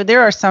like, hey,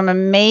 there are some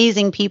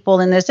amazing people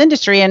in this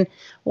industry, and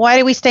why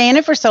do we stay in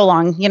it for so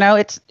long?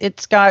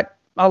 It's got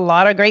a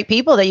lot of great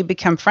people that you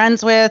become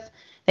friends with,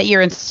 that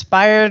you're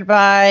inspired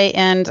by.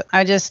 And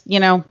I just,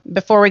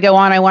 before we go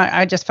on,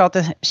 I just felt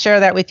to share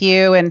that with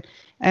you,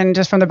 and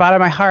just from the bottom of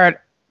my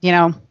heart,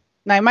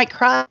 I might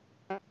cry.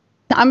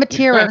 I'm a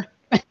tearer.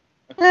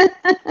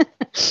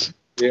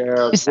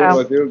 Yeah,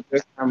 So,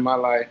 this time in my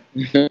life.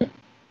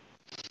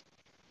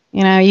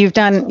 you've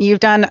done, this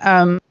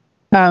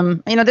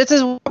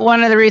is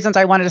one of the reasons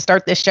I wanted to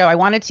start this show. I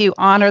wanted to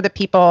honor the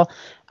people,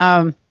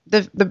 the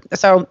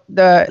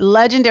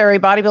legendary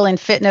bodybuilding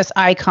fitness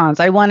icons.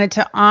 I wanted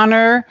to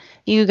honor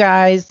you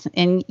guys,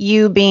 and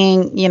you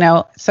being,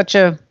 such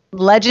a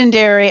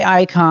legendary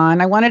icon.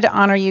 I wanted to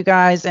honor you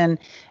guys and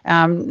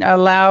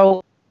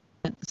allow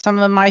some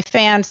of my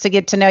fans to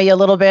get to know you a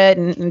little bit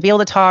and be able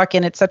to talk.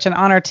 And it's such an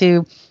honor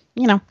to,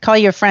 call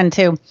you a friend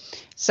too.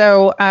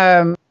 So,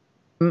 one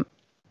of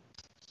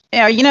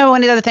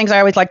the other things I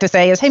always like to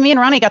say is, hey, me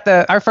and Ronnie got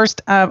our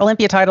first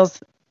Olympia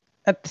titles.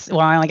 I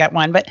only got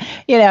one, but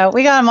we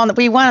got them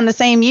we won the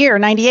same year,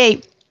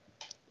 98.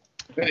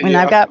 And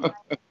Yeah. I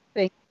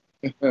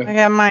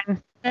got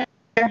mine.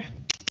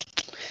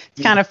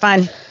 It's kind of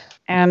fun.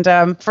 And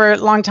for a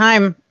long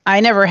time, I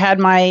never had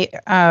my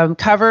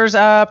covers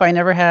up. I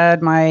never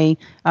had my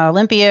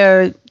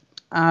Olympia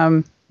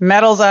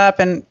medals up.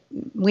 And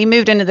we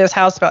moved into this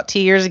house about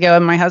 2 years ago,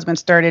 and my husband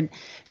started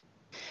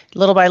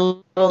little by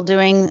little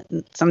doing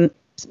some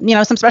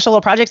special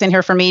little projects in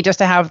here for me, just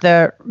to have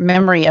the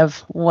memory of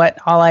what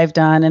all I've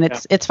done. And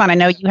it's fun. I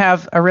know you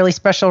have a really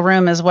special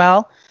room as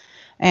well,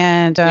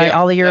 and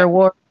all of your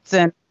awards,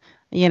 and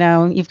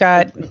you've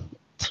got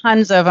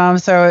tons of them.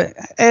 So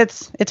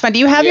it's fun. Do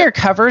you have your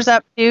covers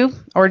up too,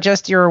 or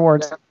just your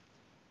awards?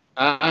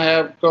 I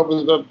have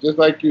covers up just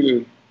like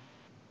you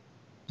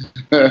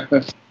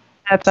do.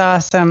 That's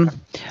awesome.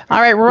 All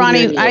right,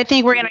 Ronnie, I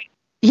think we're gonna.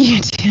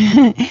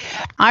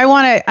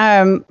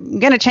 I'm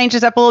gonna change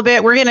this up a little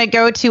bit. We're gonna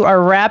go to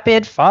our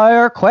rapid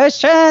fire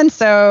question.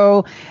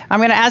 So I'm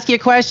gonna ask you a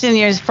question.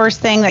 Here's the first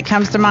thing that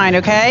comes to mind.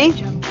 Okay.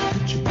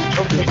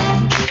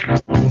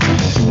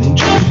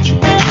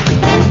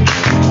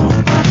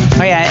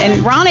 Oh yeah,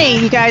 and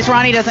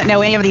Ronnie doesn't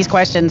know any of these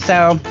questions,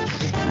 so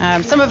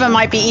some of them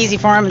might be easy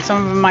for him, and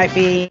some of them might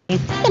be, a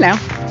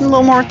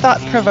little more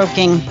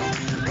thought-provoking.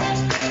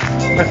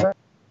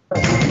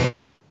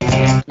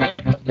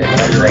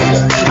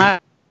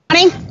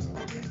 Ronnie?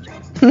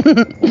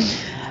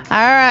 All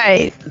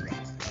right.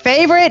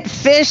 Favorite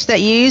fish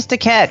that you used to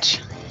catch?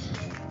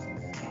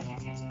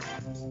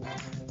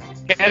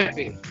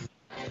 Catfish.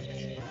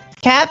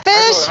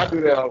 Catfish? I do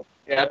that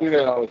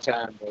all the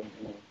time. But,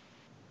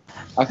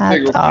 I That's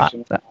figure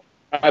awesome.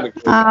 I try to go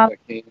as much as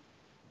I can.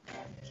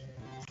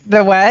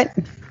 The what?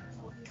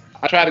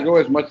 I try to go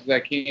as much as I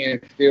can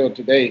still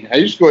today. I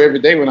used to go every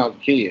day when I was a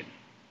kid.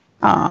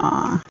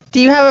 Aw. Do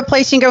you have a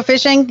place you can go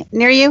fishing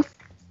near you?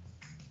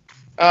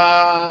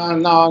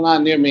 No,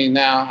 not near me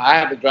now. I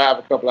have to drive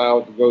a couple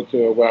hours to go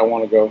to where I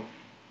want to go.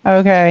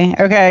 Okay.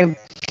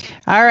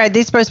 All right.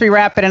 These are supposed to be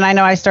rapid, and I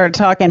know I started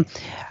talking.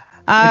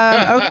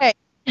 Okay.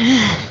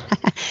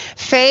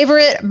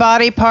 Favorite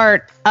body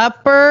part,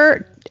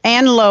 upper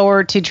and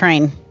lower, to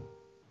train?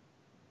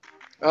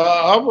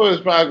 Upper is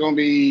probably going to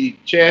be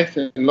chest,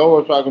 and lower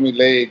is probably going to be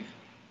legs.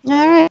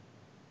 All right.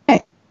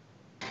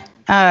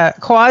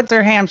 Quads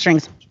or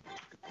hamstrings?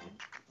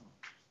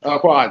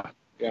 Quads,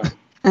 yeah.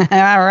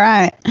 All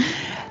right.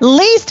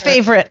 Least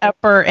favorite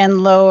upper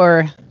and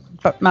lower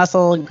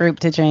muscle group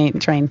to train?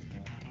 See,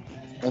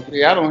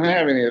 I don't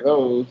have any of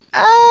those.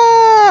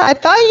 I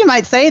thought you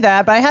might say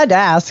that, but I had to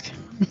ask.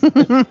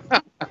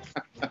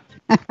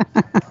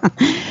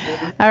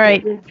 All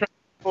right.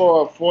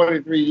 For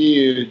 43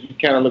 years, you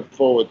kind of look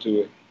forward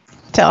to it.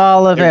 To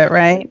all of it,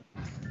 right?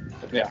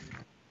 Yeah.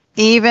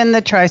 Even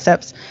the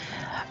triceps.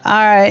 All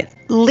right.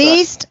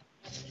 Least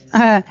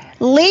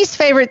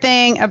favorite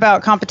thing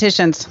about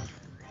competitions?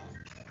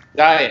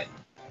 Diet.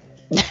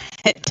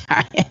 Diet.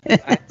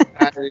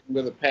 Diet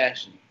with a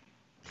passion.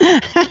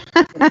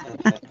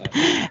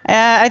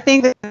 I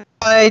think that's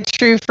probably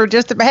true for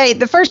just about. Hey,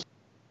 the first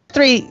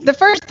three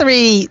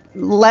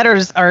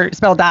letters are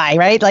spelled die,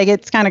 right? Like,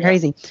 it's kind of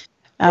crazy.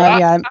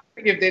 I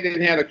think if they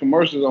didn't have the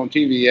commercials on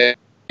TV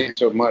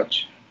so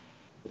much,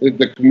 it's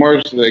the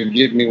commercials that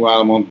get me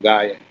while I'm on the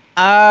diet.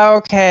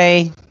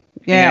 Okay.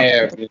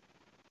 Yeah.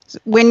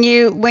 When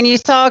you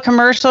saw a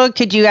commercial,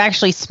 could you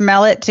actually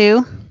smell it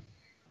too?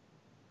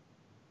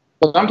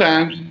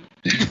 Sometimes.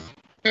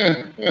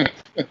 I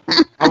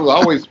was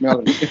always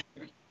smelling it.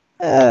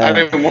 I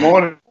didn't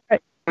want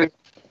it.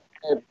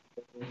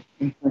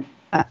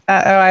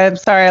 I'm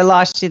sorry, I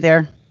lost you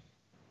there.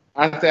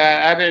 I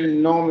said I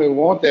didn't normally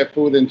want that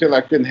food until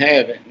I couldn't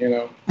have it, you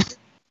know.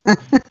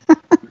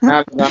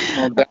 Now that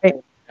I'm on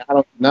diet, I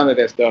don't none of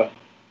that stuff.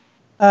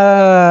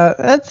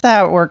 That's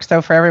how it works,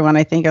 though, for everyone,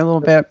 I think, a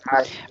little bit.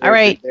 All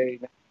right.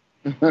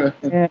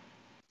 Yeah.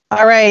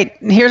 All right.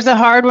 Here's a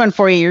hard one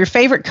for you. Your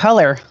favorite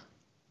color?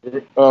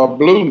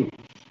 Blue.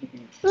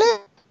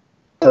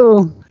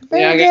 Blue.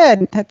 Very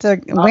good. That's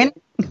a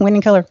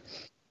winning color.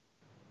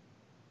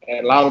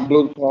 A lot of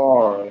blue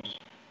cars.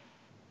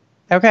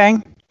 Okay.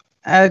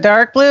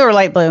 Dark blue or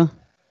light blue?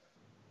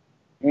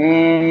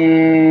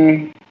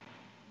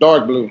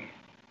 Dark blue.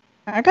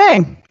 Okay.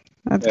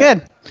 That's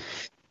good.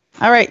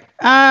 All right.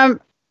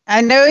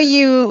 I know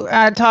you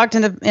talked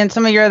in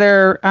some of your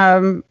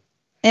other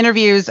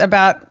interviews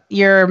about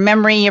your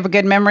memory. You have a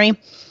good memory.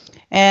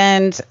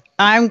 And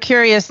I'm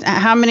curious,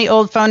 how many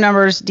old phone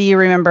numbers do you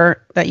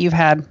remember that you've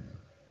had?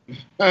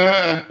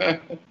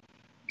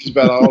 Just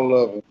about all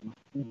of them.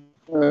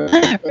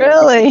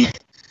 Really?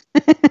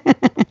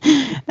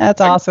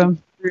 That's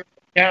awesome.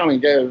 Counting,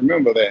 gotta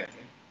remember that.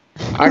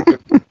 I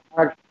could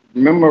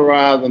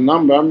memorize the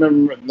number. I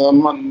remember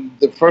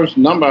the first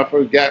number I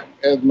first got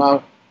as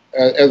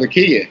a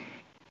kid.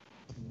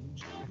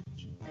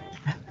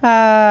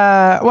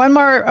 One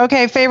more.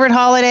 Okay, favorite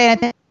holiday. I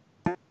think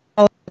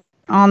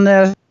on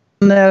this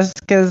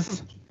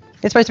because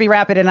it's supposed to be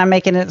rapid and I'm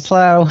making it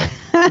slow.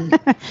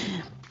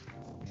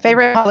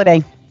 Favorite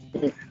holiday.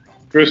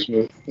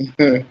 Christmas.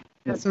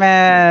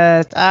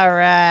 Christmas. All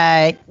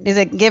right. Is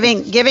it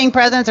giving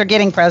presents or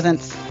getting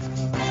presents?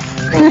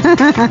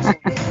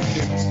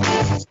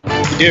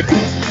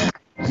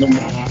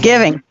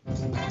 Giving.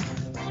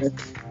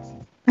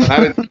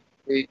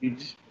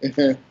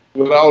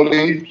 With all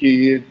these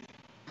kids.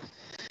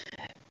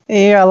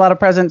 Yeah, a lot of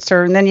presents,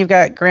 sir. And then you've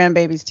got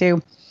grandbabies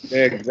too.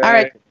 Yeah, exactly. All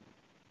right.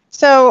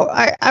 So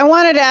I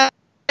wanted to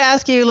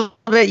ask you a little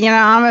bit. You know,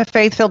 I'm a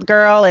faith-filled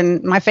girl,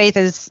 and my faith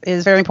is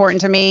very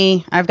important to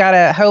me. I've got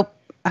a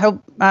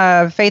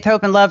faith,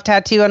 hope, and love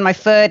tattoo on my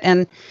foot,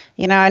 and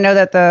you know, I know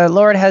that the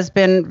Lord has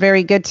been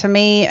very good to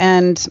me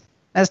and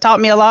has taught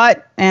me a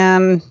lot,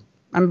 and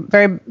I'm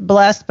very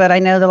blessed. But I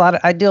know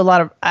I do a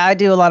lot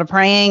of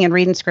praying and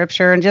reading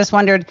scripture, and just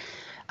wondered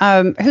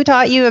who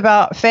taught you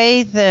about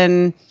faith,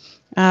 and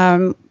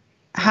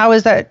how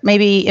does that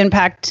maybe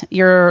impact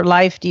your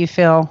life? Do you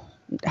feel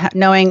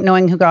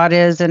knowing who God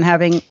is and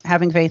having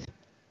faith?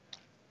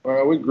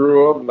 Well, we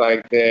grew up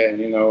like that,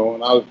 you know.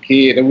 When I was a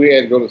kid, and we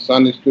had to go to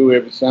Sunday school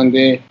every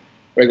Sunday.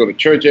 We had to go to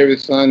church every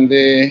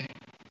Sunday.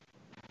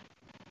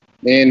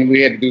 Then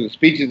we had to do the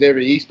speeches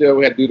every Easter.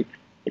 We had to do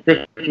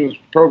the Christmas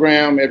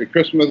program every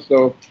Christmas.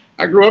 So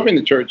I grew up in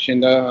the church,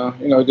 and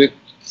you know, just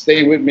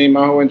stayed with me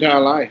my whole entire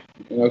life.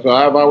 You know, so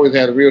I've always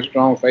had a real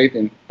strong faith,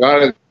 and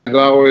God has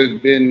always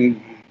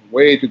been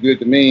way too good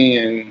to me,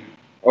 and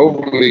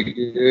overly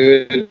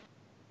good,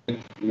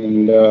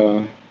 and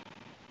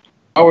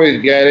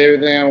always got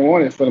everything I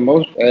wanted for the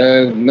most part.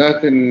 There's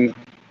nothing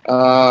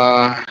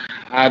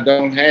I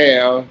don't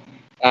have,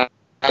 I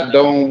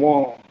don't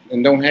want,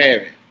 and don't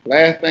have it.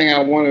 Last thing I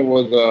wanted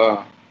was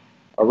a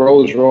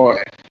Rolls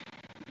Royce,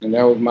 and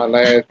that was my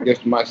last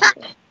gift to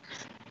myself. So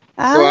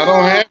I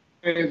don't have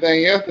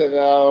anything else that I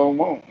don't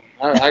want.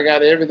 I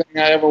got everything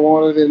I ever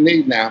wanted and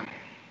need now.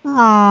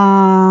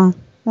 Aww.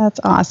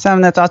 That's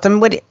awesome. That's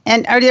awesome.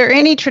 And are there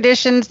any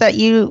traditions that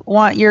you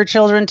want your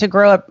children to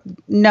grow up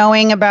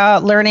knowing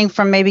about, learning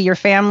from maybe your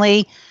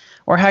family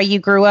or how you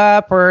grew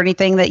up, or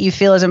anything that you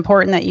feel is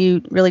important that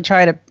you really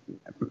try to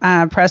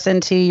press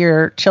into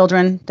your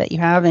children that you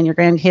have and your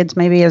grandkids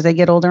maybe as they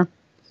get older?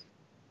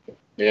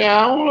 Yeah,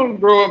 I want them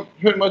to grow up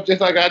pretty much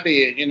just like I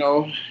did, you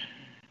know,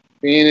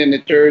 being in the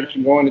church,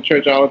 going to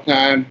church all the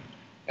time,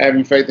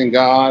 having faith in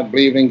God,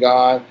 believing in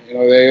God. You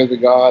know, there is a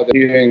God that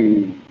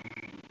He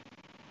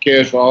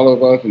cares for all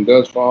of us and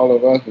does for all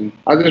of us. And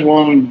I just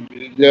want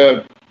them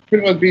to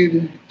pretty much be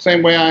the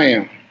same way I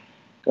am.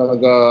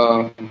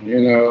 Because, you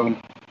know,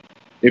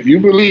 if you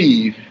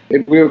believe,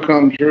 it will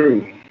come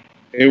true.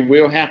 It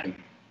will happen.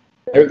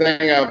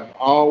 Everything I've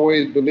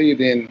always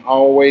believed in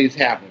always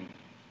happened.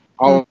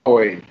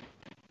 Always.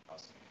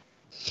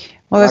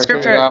 Well, the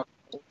scripture... I've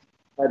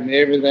gotten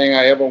everything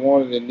I ever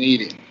wanted and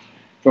needed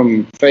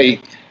from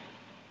faith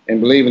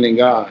and believing in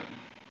God.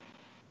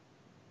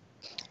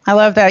 I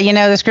love that. You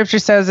know, the scripture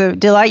says,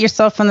 delight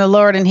yourself in the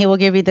Lord and He will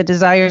give you the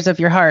desires of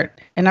your heart.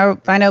 And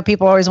I know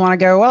people always want to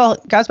go, well,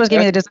 God's supposed to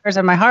give me the desires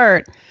of my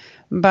heart,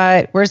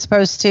 but we're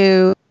supposed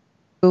to,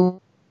 you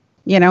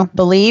know,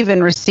 believe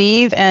and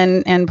receive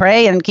and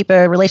pray and keep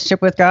a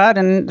relationship with God.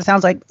 And it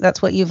sounds like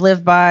that's what you've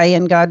lived by,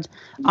 and God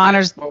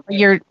honors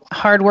your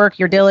hard work,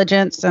 your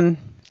diligence, and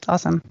it's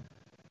awesome.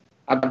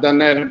 I've done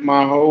that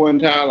my whole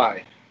entire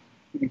life.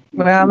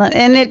 Well,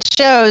 and it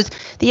shows.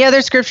 The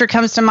other scripture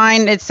comes to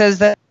mind. It says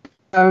that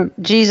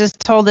Jesus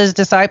told His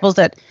disciples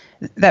that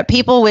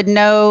people would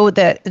know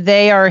that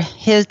they are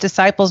His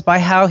disciples by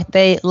how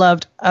they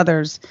loved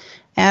others.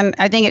 And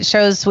I think it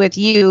shows with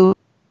you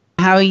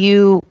how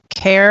you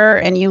care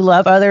and you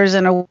love others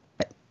and what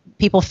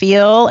people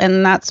feel.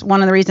 And that's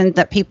one of the reasons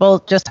that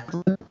people just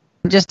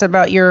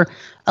about your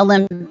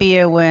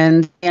Olympia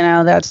win,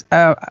 that's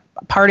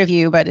part of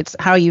you, but it's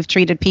how you've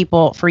treated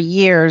people for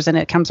years, and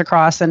it comes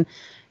across, and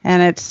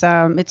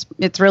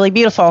it's really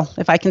beautiful,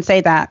 if I can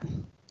say that.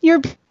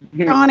 You're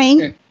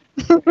Ronnie.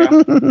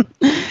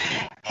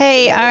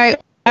 Hey, I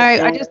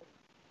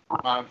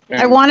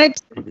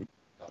wanted.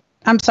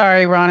 I'm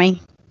sorry,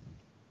 Ronnie.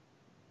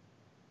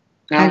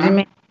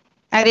 I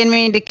didn't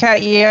mean to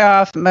cut you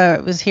off, but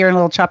it was hearing a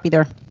little choppy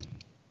there.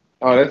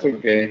 Oh, that's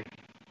okay.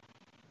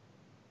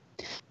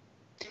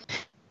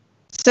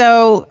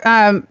 So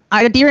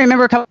I do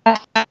remember a couple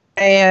I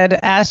had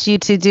asked you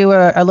to do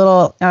a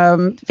little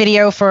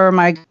video for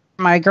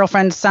my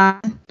girlfriend's son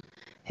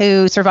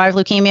who survived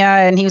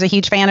leukemia, and he was a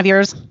huge fan of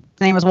yours.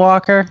 His name was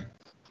Walker.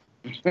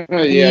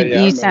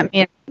 You sent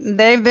me.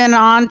 They've been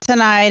on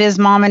tonight. His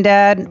mom and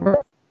dad.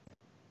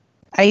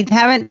 I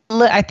haven't.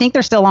 I think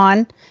they're still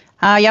on.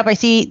 Yep, I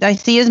see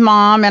his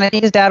mom, and I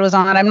think his dad was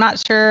on. I'm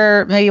not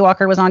sure. Maybe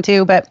Walker was on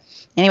too. But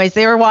anyways,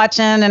 they were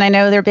watching, and I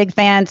know they're big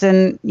fans,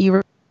 and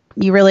you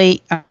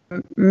really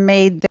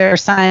made their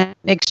son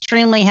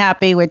extremely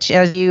happy, which,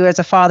 as you as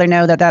a father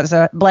know, that's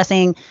a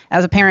blessing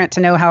as a parent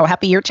to know how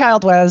happy your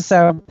child was.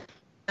 So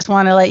just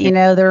want to let you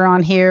know they're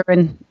on here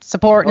and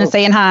supporting and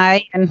saying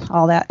hi and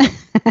all that.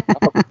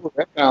 Oh,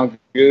 that sounds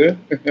good.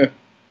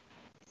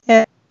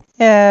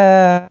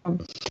 Yeah.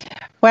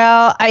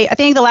 Well, I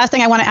think the last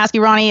thing I want to ask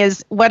you, Ronnie,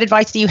 is what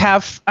advice do you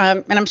have?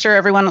 And I'm sure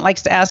everyone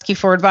likes to ask you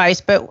for advice,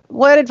 but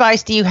what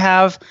advice do you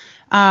have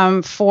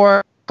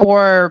for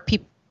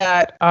people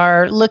that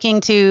are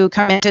looking to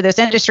come into this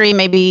industry?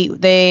 Maybe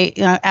they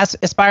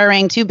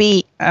aspiring to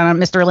be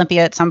Mr.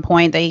 Olympia at some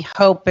point. They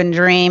hope and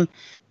dream.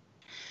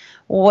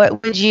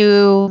 What would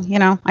you,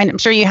 I'm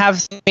sure you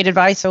have some great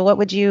advice. So what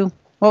would you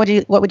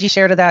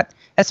share to that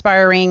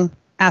aspiring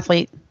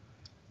athlete?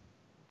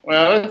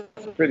 Well,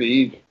 it's pretty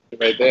easy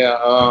right there.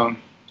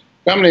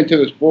 Coming into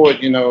the sport,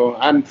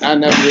 I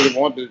never really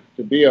wanted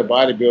to be a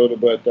bodybuilder,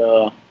 but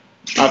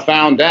I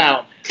found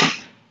out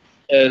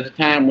as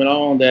time went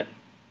on that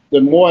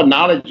the more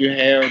knowledge you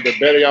have, the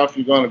better off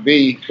you're going to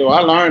be. So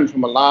I learned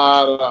from a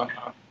lot of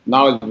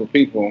knowledgeable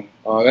people.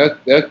 That's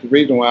the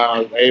reason why I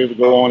was able to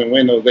go on and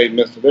win those 8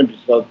 Mr. Olympias,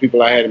 because the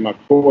people I had in my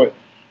court,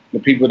 the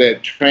people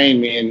that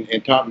trained me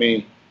and taught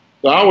me.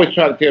 So I always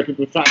try to tell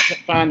people,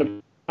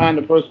 find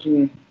the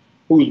person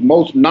who's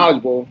most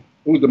knowledgeable,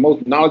 who's the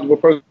most knowledgeable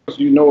person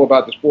you know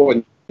about the sport,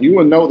 and you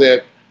will know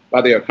that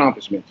by their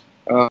accomplishments.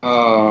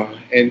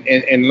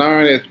 And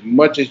learn as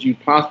much as you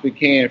possibly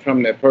can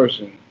from that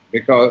person,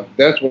 because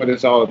that's what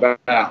it's all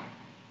about.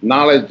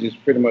 Knowledge is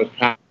pretty much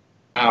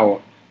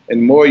power.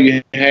 And the more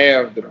you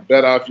have, the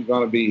better off you're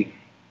going to be.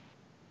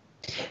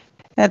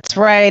 That's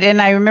right.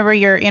 And I remember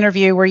your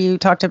interview where you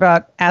talked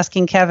about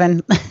asking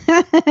Kevin,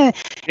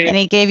 and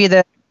he gave you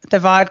the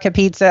vodka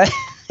pizza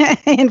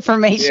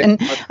information.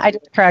 Yeah. I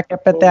just cracked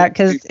up at that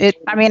because as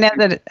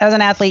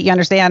an athlete, you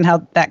understand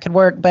how that could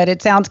work, but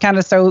it sounds kind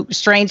of so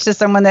strange to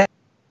someone that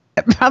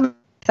probably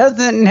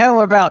doesn't know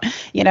about,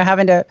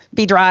 having to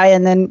be dry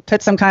and then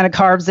put some kind of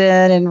carbs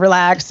in and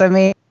relax. I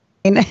mean,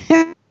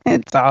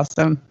 it's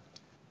awesome.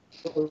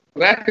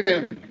 That's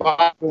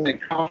the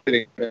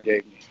confidence that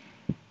gave me.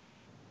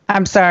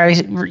 I'm sorry,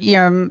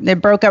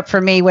 it broke up for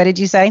me. What did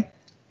you say?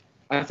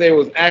 I say it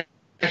was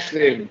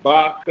actually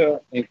vodka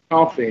and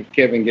coffee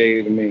Kevin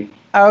gave to me.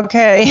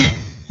 Okay.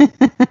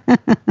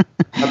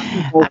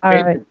 All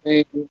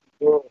right.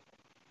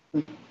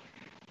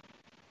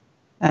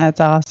 That's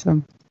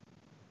awesome.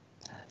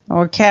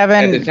 Well,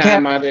 Kevin. At the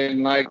time, I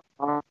didn't like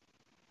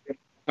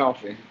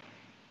coffee.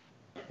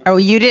 Oh,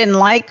 you didn't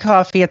like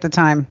coffee at the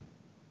time?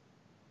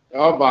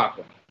 Or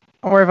vodka.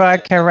 Or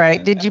vodka,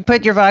 right. Did you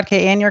put your vodka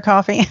in your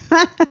coffee?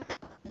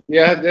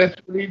 Yeah, that's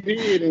what he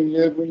did,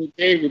 and when he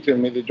gave it to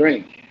me to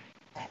drink.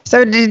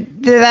 So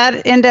did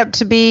that end up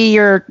to be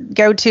your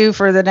go-to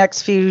for the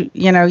next few,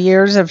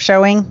 years of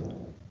showing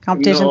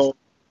competitions? No,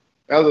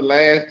 that was the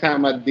last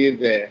time I did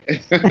that.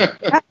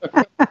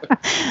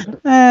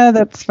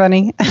 That's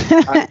funny.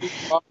 I did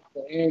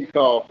vodka and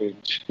coffee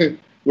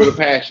with a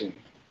passion.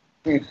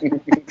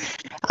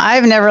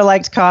 I've never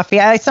liked coffee.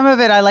 Some of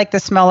it, I like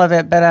the smell of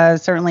it, but I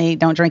certainly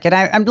don't drink it.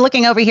 I'm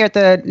looking over here at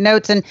the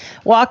notes, and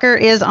Walker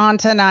is on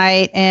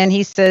tonight, and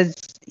he says,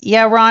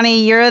 "Yeah,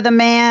 Ronnie, you're the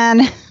man."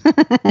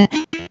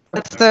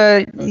 That's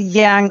the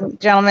young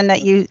gentleman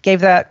that you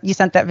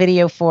sent that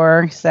video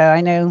for. So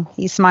I know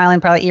he's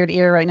smiling probably ear to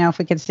ear right now if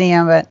we could see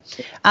him. But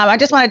I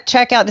just want to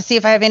check out to see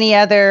if I have any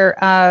other.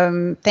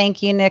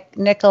 Thank you,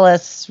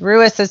 Nicholas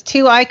Ruiz says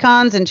 2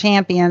 icons and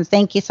champions.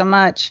 Thank you so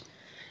much.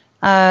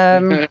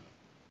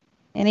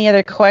 Any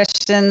other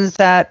questions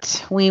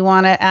that we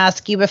want to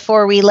ask you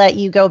before we let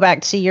you go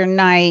back to your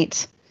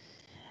night?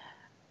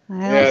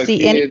 I don't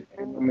see any.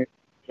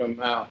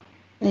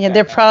 Yeah,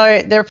 they're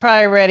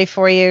probably ready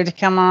for you to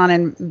come on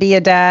and be a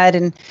dad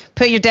and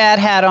put your dad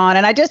hat on.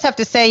 And I just have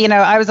to say,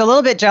 I was a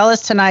little bit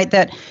jealous tonight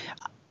that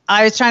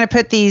I was trying to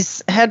put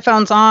these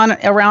headphones on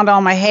around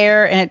all my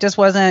hair, and it just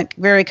wasn't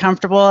very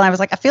comfortable. I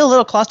was like, I feel a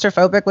little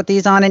claustrophobic with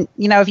these on. And,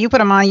 you know, if you put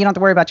them on, you don't have to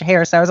worry about your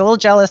hair. So I was a little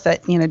jealous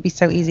that, you know, it'd be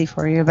so easy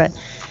for you. But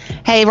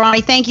hey, Ronnie,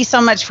 thank you so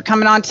much for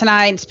coming on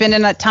tonight and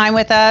spending that time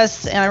with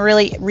us. And I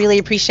really, really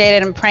appreciate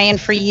it. I'm praying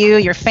for you,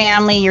 your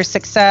family, your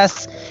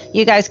success.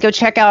 You guys go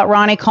check out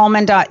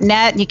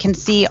ronniecoleman.net. You can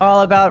see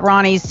all about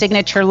Ronnie's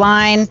signature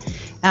line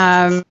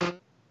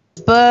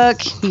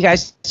book. You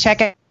guys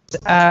check it.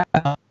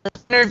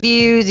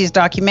 Interviews, his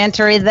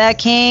documentary, The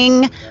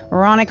King,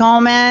 Ronnie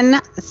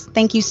Coleman.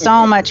 Thank you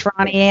so much,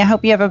 Ronnie. I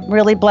hope you have a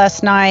really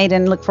blessed night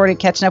and look forward to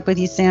catching up with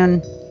you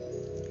soon.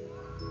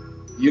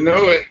 You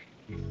know it.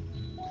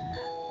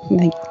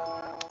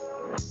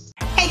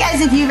 Hey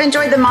guys, if you've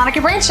enjoyed the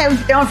Monica Brant Show,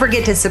 don't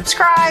forget to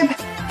subscribe,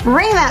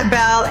 ring that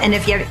bell, and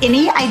if you have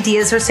any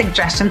ideas or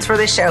suggestions for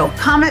the show,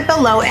 comment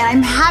below and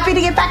I'm happy to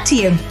get back to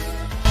you.